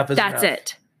 enough is enough. That's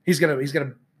it. He's gonna.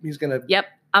 Yep.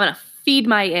 I'm going to feed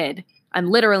my id. I'm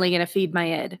literally going to feed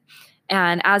my id.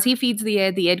 And as he feeds the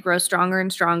id grows stronger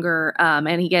and stronger.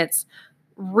 And he gets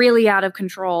really out of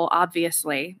control,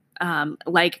 obviously.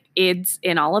 Like ids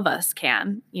in all of us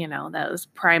can, those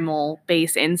primal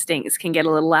base instincts can get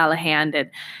a little out of hand and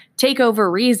take over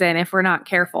reason if we're not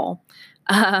careful.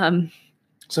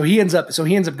 So he ends up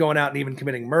going out and even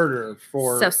committing murder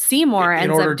So Seymour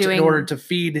ends up doing in order to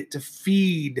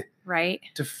feed right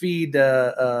to feed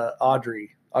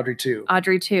Audrey 2.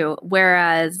 Audrey 2.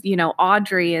 Whereas,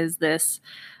 Audrey is this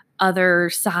other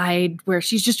side where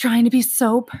she's just trying to be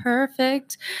so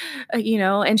perfect,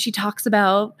 and she talks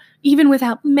about even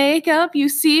without makeup, you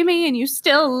see me and you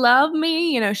still love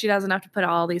me. She doesn't have to put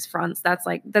all these fronts. That's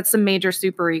some major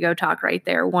superego talk right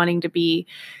there, wanting to be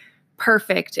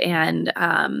perfect and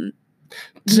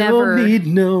never need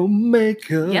no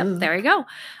makeup. Yep, there you go.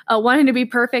 Wanting to be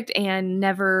perfect and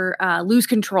never lose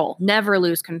control. Never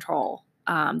lose control.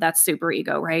 That's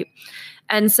superego, right?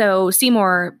 And so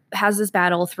Seymour has this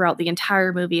battle throughout the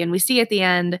entire movie, and we see at the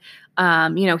end,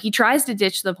 he tries to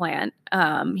ditch the plant.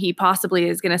 He possibly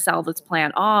is going to sell this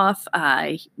plant off.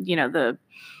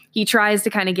 He tries to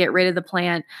kind of get rid of the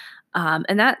plant,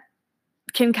 and that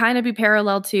can kind of be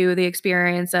parallel to the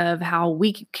experience of how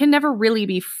we can never really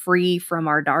be free from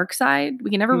our dark side. We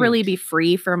can never really be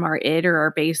free from our id or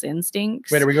our base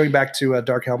instincts. Wait, are we going back to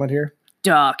Dark Helmet here?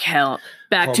 Dark Helmet,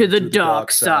 back to the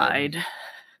dark side.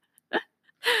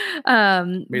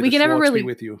 We can never really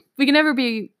with you. We can never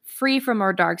be free from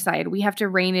our dark side. We have to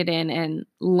rein it in and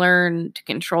learn to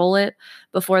control it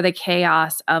before the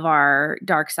chaos of our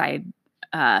dark side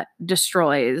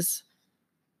destroys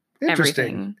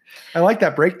everything. I like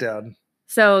that breakdown.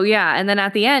 So yeah, and then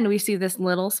at the end we see this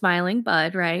little smiling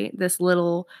bud, right? This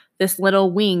little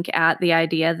wink at the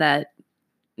idea that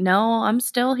no, I'm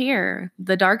still here.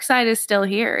 The dark side is still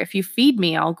here. If you feed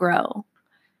me, I'll grow.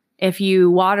 If you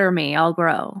water me, I'll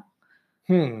grow.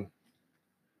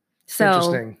 So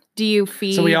Interesting. do you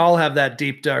feed? So we all have that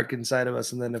deep dark inside of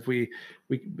us, and then if we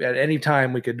at any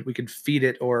time we could feed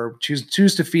it or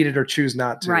choose to feed it or choose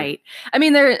not to. Right. I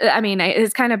mean,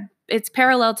 it's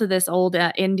parallel to this old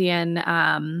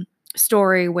Indian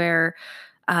story where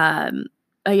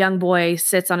a young boy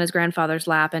sits on his grandfather's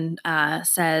lap and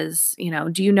says,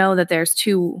 do you know that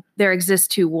there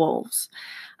exist two wolves?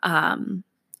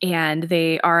 And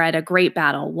they are at a great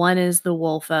battle. One is the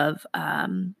wolf of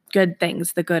good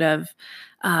things, the good of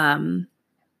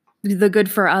the good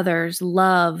for others,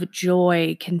 love,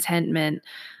 joy, contentment,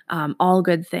 all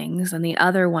good things. And the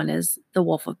other one is the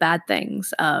wolf of bad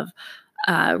things, of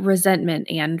resentment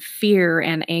and fear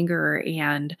and anger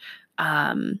and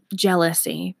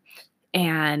jealousy.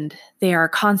 And they are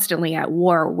constantly at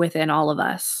war within all of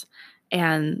us.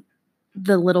 And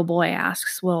the little boy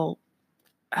asks, well,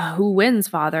 who wins,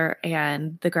 Father?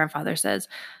 And the grandfather says,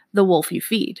 the wolf you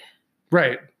feed.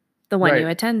 Right. The one Right. you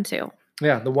attend to.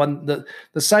 Yeah, the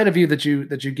side of you that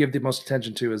you give the most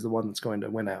attention to is the one that's going to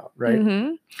win out, right?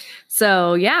 Mm-hmm.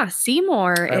 So yeah,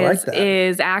 Seymour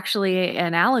is actually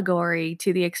an allegory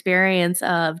to the experience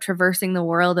of traversing the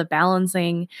world, of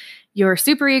balancing your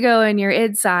superego and your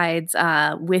id sides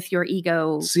with your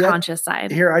ego conscious side.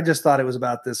 Here, I just thought it was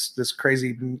about this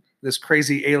crazy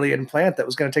alien plant that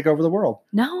was going to take over the world.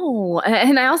 No,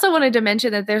 and I also wanted to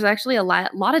mention that there's actually a lot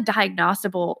of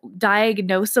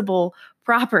diagnosable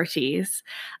properties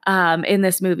in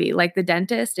this movie. Like the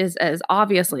dentist is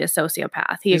obviously a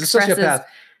sociopath. He's a sociopath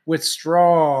with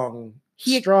strong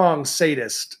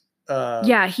sadist.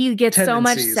 He gets tendencies. so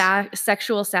much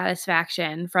sexual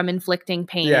satisfaction from inflicting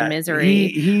pain Yeah, and misery.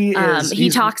 He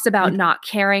talks about not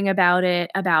caring about it,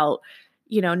 about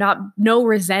no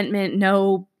resentment,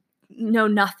 no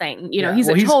nothing. He's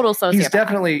a total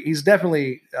sociopath. He's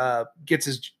definitely gets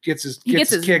his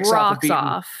kicks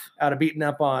off out of beating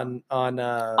up on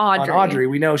Audrey.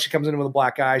 We know she comes in with a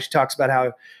black eye. She talks about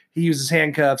how he uses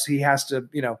handcuffs. He has to,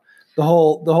 the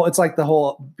whole it's like the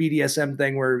whole BDSM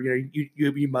thing where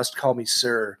you must call me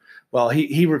sir. Well,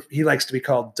 he likes to be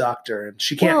called doctor, and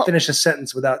she can't finish a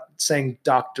sentence without saying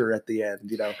doctor at the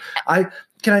end.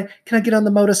 Can I get on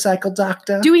the motorcycle,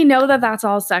 doctor? Do we know that that's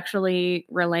all sexually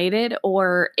related,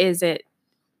 or is it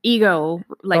ego?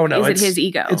 Is it his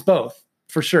ego? It's both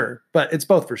for sure, but it's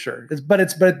both for sure.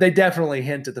 But they definitely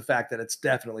hint at the fact that it's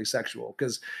definitely sexual,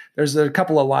 because there's a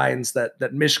couple of lines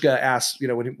that Mishka asks,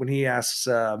 when he asks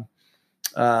her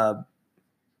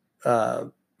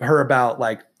about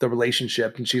like the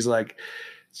relationship, and she's like,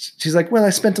 well, I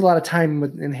spent a lot of time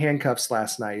in handcuffs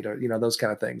last night, or those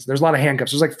kind of things. There's a lot of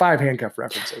handcuffs. There's like 5 handcuff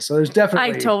references. So there's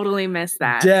definitely. I totally missed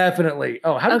that. Definitely.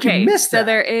 Oh, how did you miss that?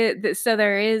 So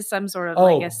there is some sort of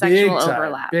like a sexual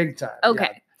overlap. Big time. Okay.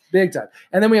 Yeah, big time.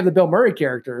 And then we have the Bill Murray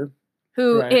character,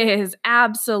 who is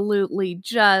absolutely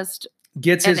just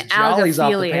gets his jollies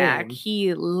off the pain.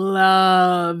 He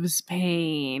loves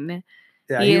pain.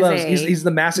 Yeah, he's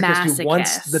the masochist who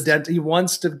wants he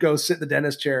wants to go sit in the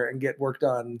dentist chair and get work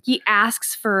done. He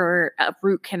asks for a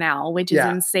root canal, which is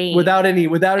insane. Without any,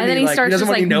 and then he starts doesn't just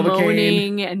want any Novocaine.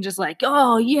 Moaning and just like,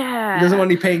 oh yeah. He doesn't want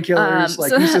any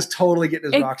painkillers. He's just totally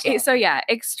getting his rocks off. So yeah,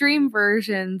 extreme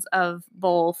versions of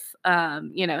both,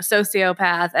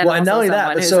 sociopath and not only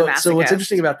that, but so what's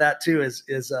interesting about that too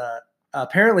is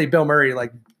apparently Bill Murray,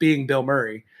 like being Bill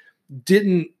Murray,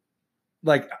 didn't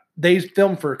like. They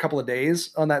filmed for a couple of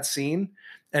days on that scene,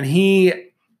 and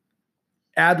he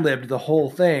ad-libbed the whole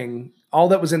thing. All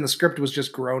that was in the script was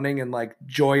just groaning and like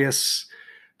joyous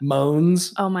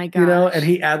moans. Oh my god! And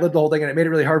he ad-libbed the whole thing, and it made it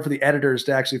really hard for the editors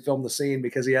to actually film the scene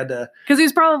because he had to. Because he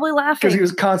was probably laughing. Because he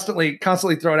was constantly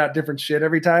throwing out different shit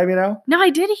every time. Now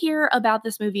I did hear about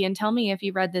this movie, and tell me if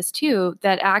you read this too.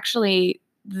 That actually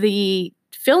the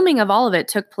filming of all of it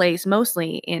took place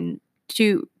mostly in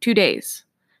two days.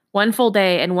 1 full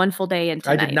day and 1 full day into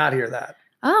night. I did not hear that.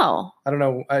 Oh. I don't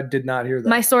know. I did not hear that.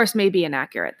 My source may be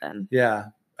inaccurate then. Yeah.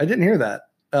 I didn't hear that.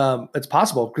 It's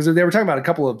possible because they were talking about a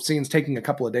couple of scenes taking a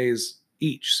couple of days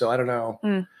each. So I don't know.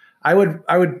 I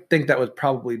would think that would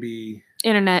probably be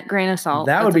internet grain of salt.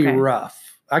 That would be rough.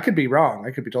 I could be wrong.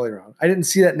 I could be totally wrong. I didn't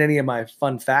see that in any of my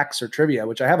fun facts or trivia,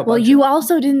 which I have a bunch. Well, you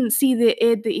also didn't see the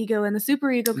id, the ego, and the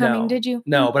superego coming, did you?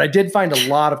 No, but I did find a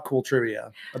lot of cool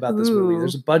trivia about this movie.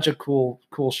 There's a bunch of cool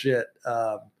shit.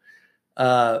 A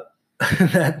lot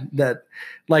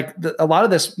of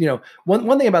this,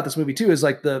 one thing about this movie too is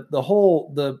like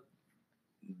the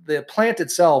plant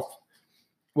itself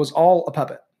was all a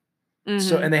puppet. Mm-hmm.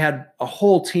 So, and they had a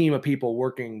whole team of people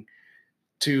working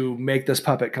to make this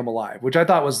puppet come alive, which I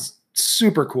thought was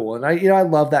super cool. And I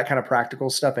love that kind of practical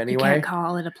stuff You anyway. can't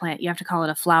call it a plant. You have to call it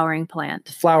a flowering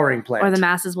plant. Flowering plant. Or the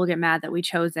masses will get mad that we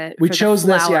chose it. We for the chose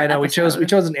this. Yeah, flower I know. We chose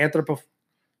episode. an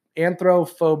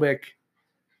anthropophobic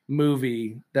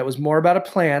movie that was more about a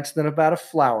plant than about a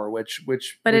flower,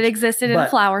 But it existed in a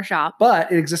flower shop.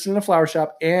 But it existed in a flower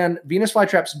shop, and Venus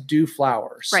flytraps do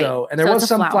flowers. Right. So, and there So was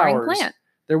it's a some flowering flowers. plant.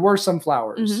 There were some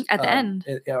flowers At the end.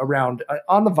 around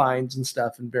on the vines and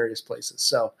stuff in various places.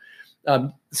 So,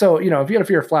 if you had a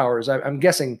fear of flowers, I'm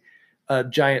guessing a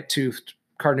giant toothed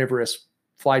carnivorous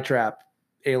flytrap,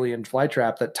 alien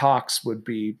flytrap that talks would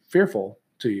be fearful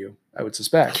to you, I would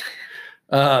suspect.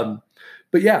 But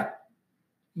yeah,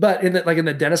 but in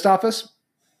the dentist office,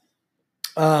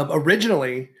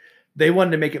 originally they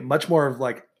wanted to make it much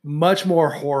more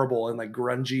horrible and like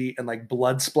grungy and like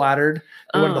blood splattered.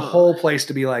 They wanted the whole place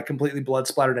to be like completely blood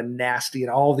splattered and nasty,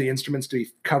 and all of the instruments to be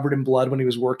covered in blood when he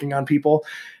was working on people.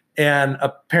 And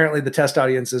apparently the test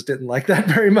audiences didn't like that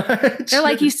very much. They're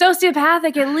like, he's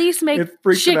sociopathic. At least make It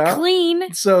freaked shit them out.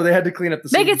 clean. So they had to clean up the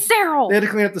Make scenes. it sterile. They had to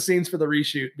clean up the scenes for the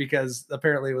reshoot because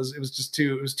apparently it was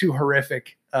too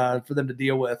horrific for them to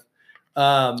deal with.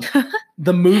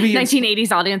 The movie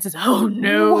 1980s audiences. Oh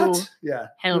no. What? Yeah.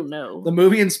 Hell no. The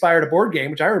movie inspired a board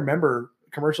game, which I remember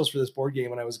commercials for this board game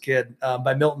when I was a kid,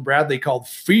 by Milton Bradley called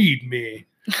Feed Me.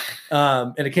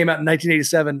 And it came out in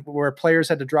 1987, where players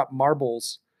had to drop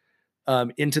marbles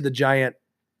into the giant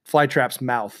flytrap's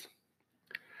mouth,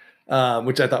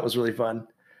 which I thought was really fun.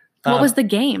 What was the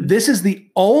game? This is the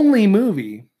only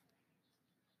movie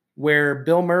where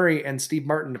Bill Murray and Steve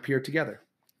Martin appear together.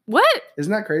 What?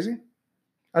 Isn't that crazy?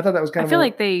 I thought that was kind I of. feel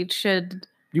like they should.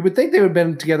 You would think they would have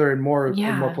been together in more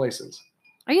Yeah. places.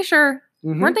 Are you sure?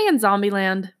 Mhm. Weren't they in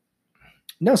Zombieland?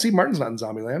 No, Steve Martin's not in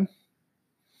Zombieland.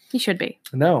 He should be.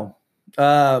 No.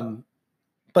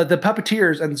 But the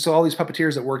puppeteers, and so all these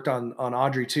puppeteers that worked on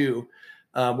Audrey too,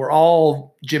 were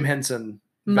all Jim Henson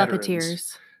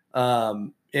veterans.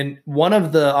 Muppeteers. And one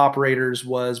of the operators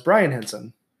was Brian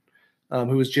Henson,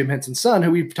 who was Jim Henson's son,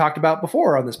 who we've talked about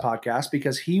before on this podcast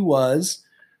because he was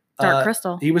Dark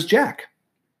Crystal. He was Jack.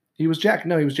 He was Jack.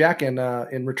 No, he was Jack in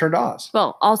Return to Oz.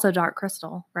 Well, also Dark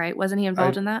Crystal, right? Wasn't he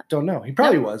involved in that? Don't know. He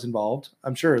probably was involved.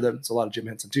 I'm sure that's a lot of Jim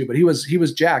Henson too, but he was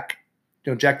Jack.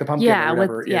 Jack the Pumpkin Yeah, or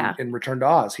whatever in Return to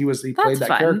Oz. He played that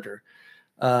fun. character.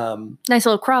 Nice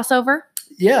little crossover.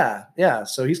 Yeah.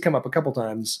 So he's come up a couple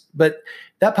times, but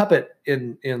that puppet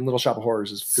in Little Shop of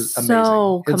Horrors is amazing.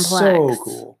 So It's so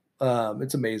cool.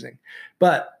 It's amazing.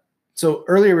 But so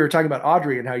earlier we were talking about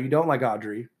Audrey and how you don't like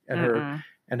Audrey and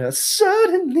her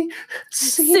suddenly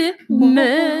see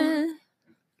more.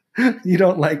 You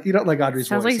don't like Audrey's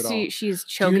Sounds voice like at all. she's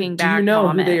choking Do back. you know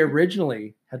vomit. who they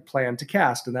originally had planned to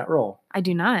cast in that role? I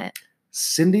do not.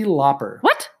 Cyndi Lauper.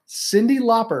 What? Cyndi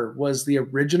Lauper was the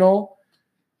original.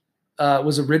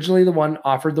 Was originally the one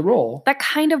offered the role. That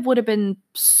kind of would have been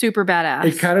super badass.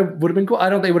 It kind of would have been cool. I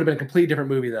don't think it would have been a completely different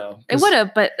movie though. It would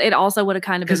have, but it also would have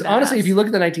kind of been Because honestly, badass. if you look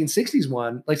at the 1960s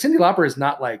one, like Cyndi Lauper is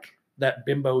not like that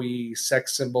bimbo-y,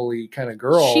 sex symbol-y kind of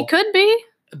girl. She could be.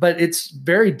 But it's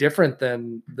very different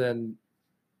than where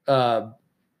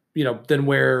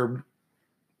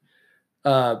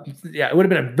it would have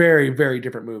been a very, very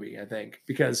different movie, I think,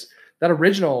 because that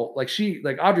original,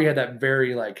 Audrey had that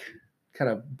very kind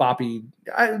of boppy.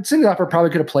 Cyndi Lauper probably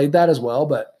could have played that as well,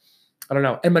 but I don't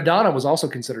know. And Madonna was also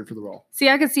considered for the role. See,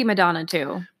 I could see Madonna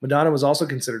too. Madonna was also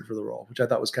considered for the role, which I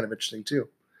thought was kind of interesting too.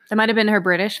 That might have been her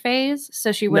British phase,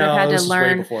 so she would have had this to is way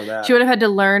learn. before that. She would have had to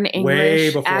learn Way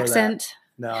English before accent.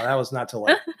 No, that was not till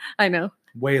I know.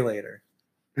 way later.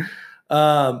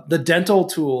 The dental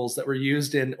tools that were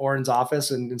used in Oren's office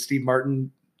and in Steve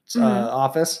Martin's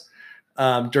office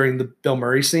during the Bill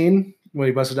Murray scene when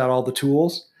he busted out all the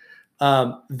tools,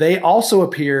 they also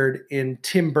appeared in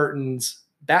Tim Burton's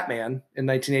Batman in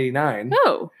 1989.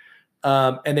 Oh.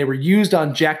 And they were used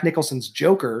on Jack Nicholson's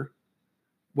Joker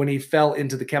when he fell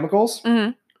into the chemicals,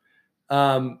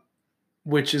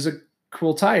 which is a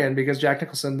cool tie-in because Jack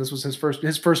Nicholson, this was his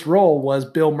first role was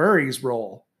Bill Murray's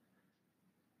role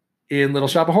in Little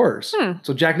Shop of Horrors.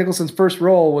 So Jack Nicholson's first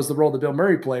role was the role that Bill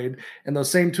Murray played, and those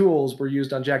same tools were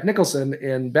used on Jack Nicholson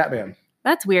in Batman.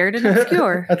 That's weird and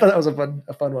obscure. I thought that was a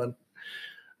fun one.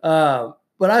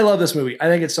 But I love this movie. I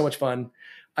think it's so much fun.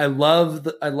 I love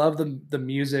the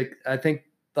music. I think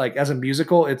as a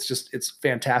musical, it's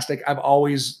fantastic. I've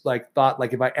always thought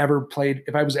if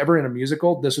I was ever in a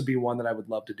musical, this would be one that I would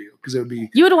love to do because it would be.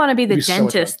 You would want to be the so much fun.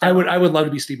 dentist. I would love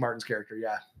to be Steve Martin's character.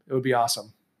 Yeah, it would be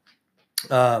awesome.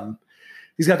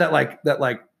 He's got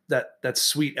that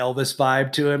sweet Elvis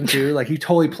vibe to him too. He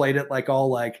totally played it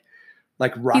all He's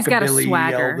got a rockabilly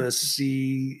swagger.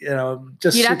 Elvis-y,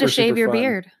 just You'd have to super, shave super your fun.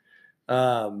 beard.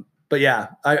 But yeah,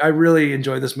 I really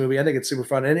enjoyed this movie. I think it's super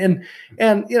fun. And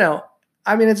you know,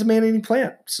 I mean, it's a man-eating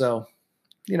plant. So,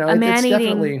 you know, A it's man-eating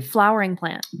definitely flowering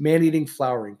plant. man-eating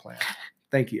flowering plant.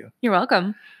 Thank you. You're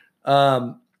welcome.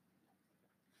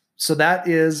 So that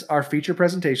is our feature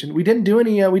presentation. We didn't do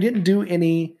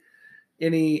any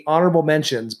honorable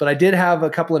mentions, but I did have a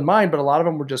couple in mind, but a lot of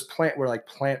them were just plant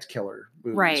killer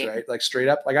movies, right? Like straight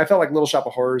up. Like I felt like Little Shop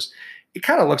of Horrors, it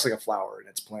kind of looks like a flower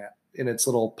in its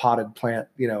little potted plant,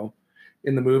 you know,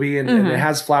 in the movie, and it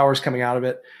has flowers coming out of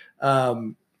it.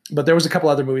 But there was a couple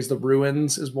other movies. The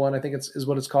Ruins is one, I think is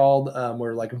what it's called,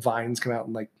 where like vines come out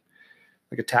and like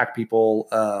attack people.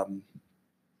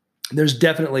 There's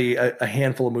definitely a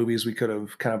handful of movies we could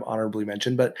have kind of honorably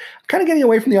mentioned, but I'm kind of getting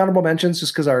away from the honorable mentions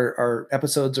just because our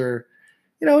episodes are,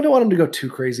 you know, we don't want them to go too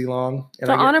crazy long. And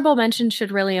So honorable mentions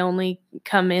should really only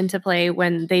come into play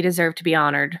when they deserve to be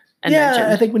honored and mentioned.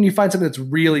 I think when you find something that's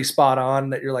really spot on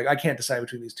that you're like, I can't decide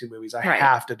between these two movies. I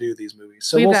have to do these movies.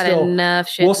 So we've got enough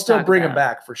shit. We'll still bring them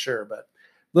back for sure. But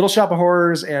Little Shop of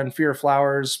Horrors and Fear of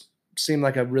Flowers seem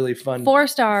like a really fun 4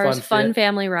 stars, fun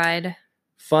family ride.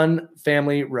 Fun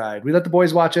family ride. We let the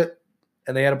boys watch it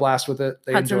and they had a blast with it.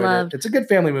 They enjoyed it. It's a good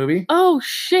family movie. Oh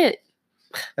shit.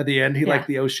 At the end, he liked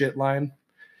the oh shit line.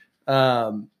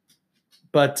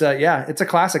 But yeah, it's a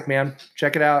classic, man.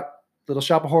 Check it out. Little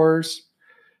Shop of Horrors.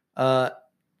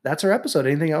 That's our episode.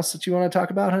 Anything else that you want to talk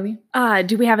about, honey?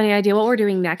 Do we have any idea what we're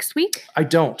doing next week? I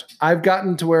don't. I've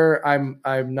gotten to where I'm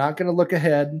not going to look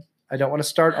ahead. I don't want to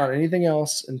start on anything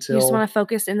else until you just want to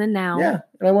focus in the now. Yeah,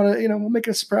 and I want to, we'll make it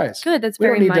a surprise. Good. That's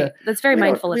very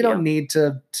mindful of you. We don't need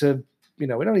to, we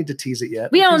don't need to tease it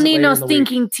yet. We don't need no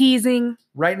stinking teasing.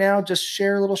 Right now, just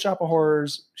share Little Shop of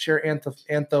Horrors, share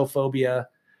Anthophobia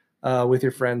with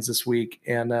your friends this week,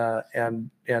 and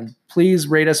please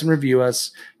rate us and review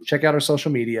us. Check out our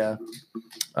social media,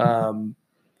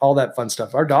 all that fun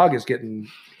stuff. Our dog is getting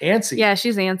antsy. Yeah,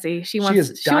 she's antsy. She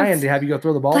is dying to have you go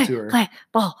throw the ball to her. Play,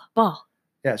 ball.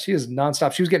 Yeah, she is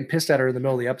nonstop. She was getting pissed at her in the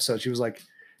middle of the episode. She was like,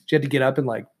 she had to get up and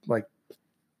like.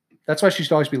 That's why she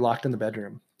should always be locked in the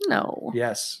bedroom. No.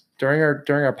 Yes, during our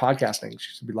podcasting,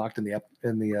 she should be locked in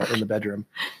the bedroom.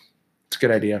 It's a good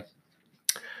idea.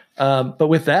 But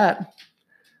with that,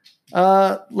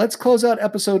 let's close out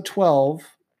episode 12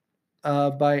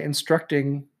 by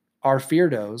instructing our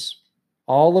Feardos,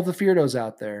 all of the Feardos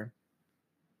out there,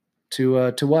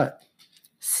 to what?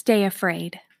 Stay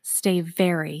afraid. Stay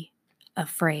very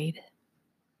afraid.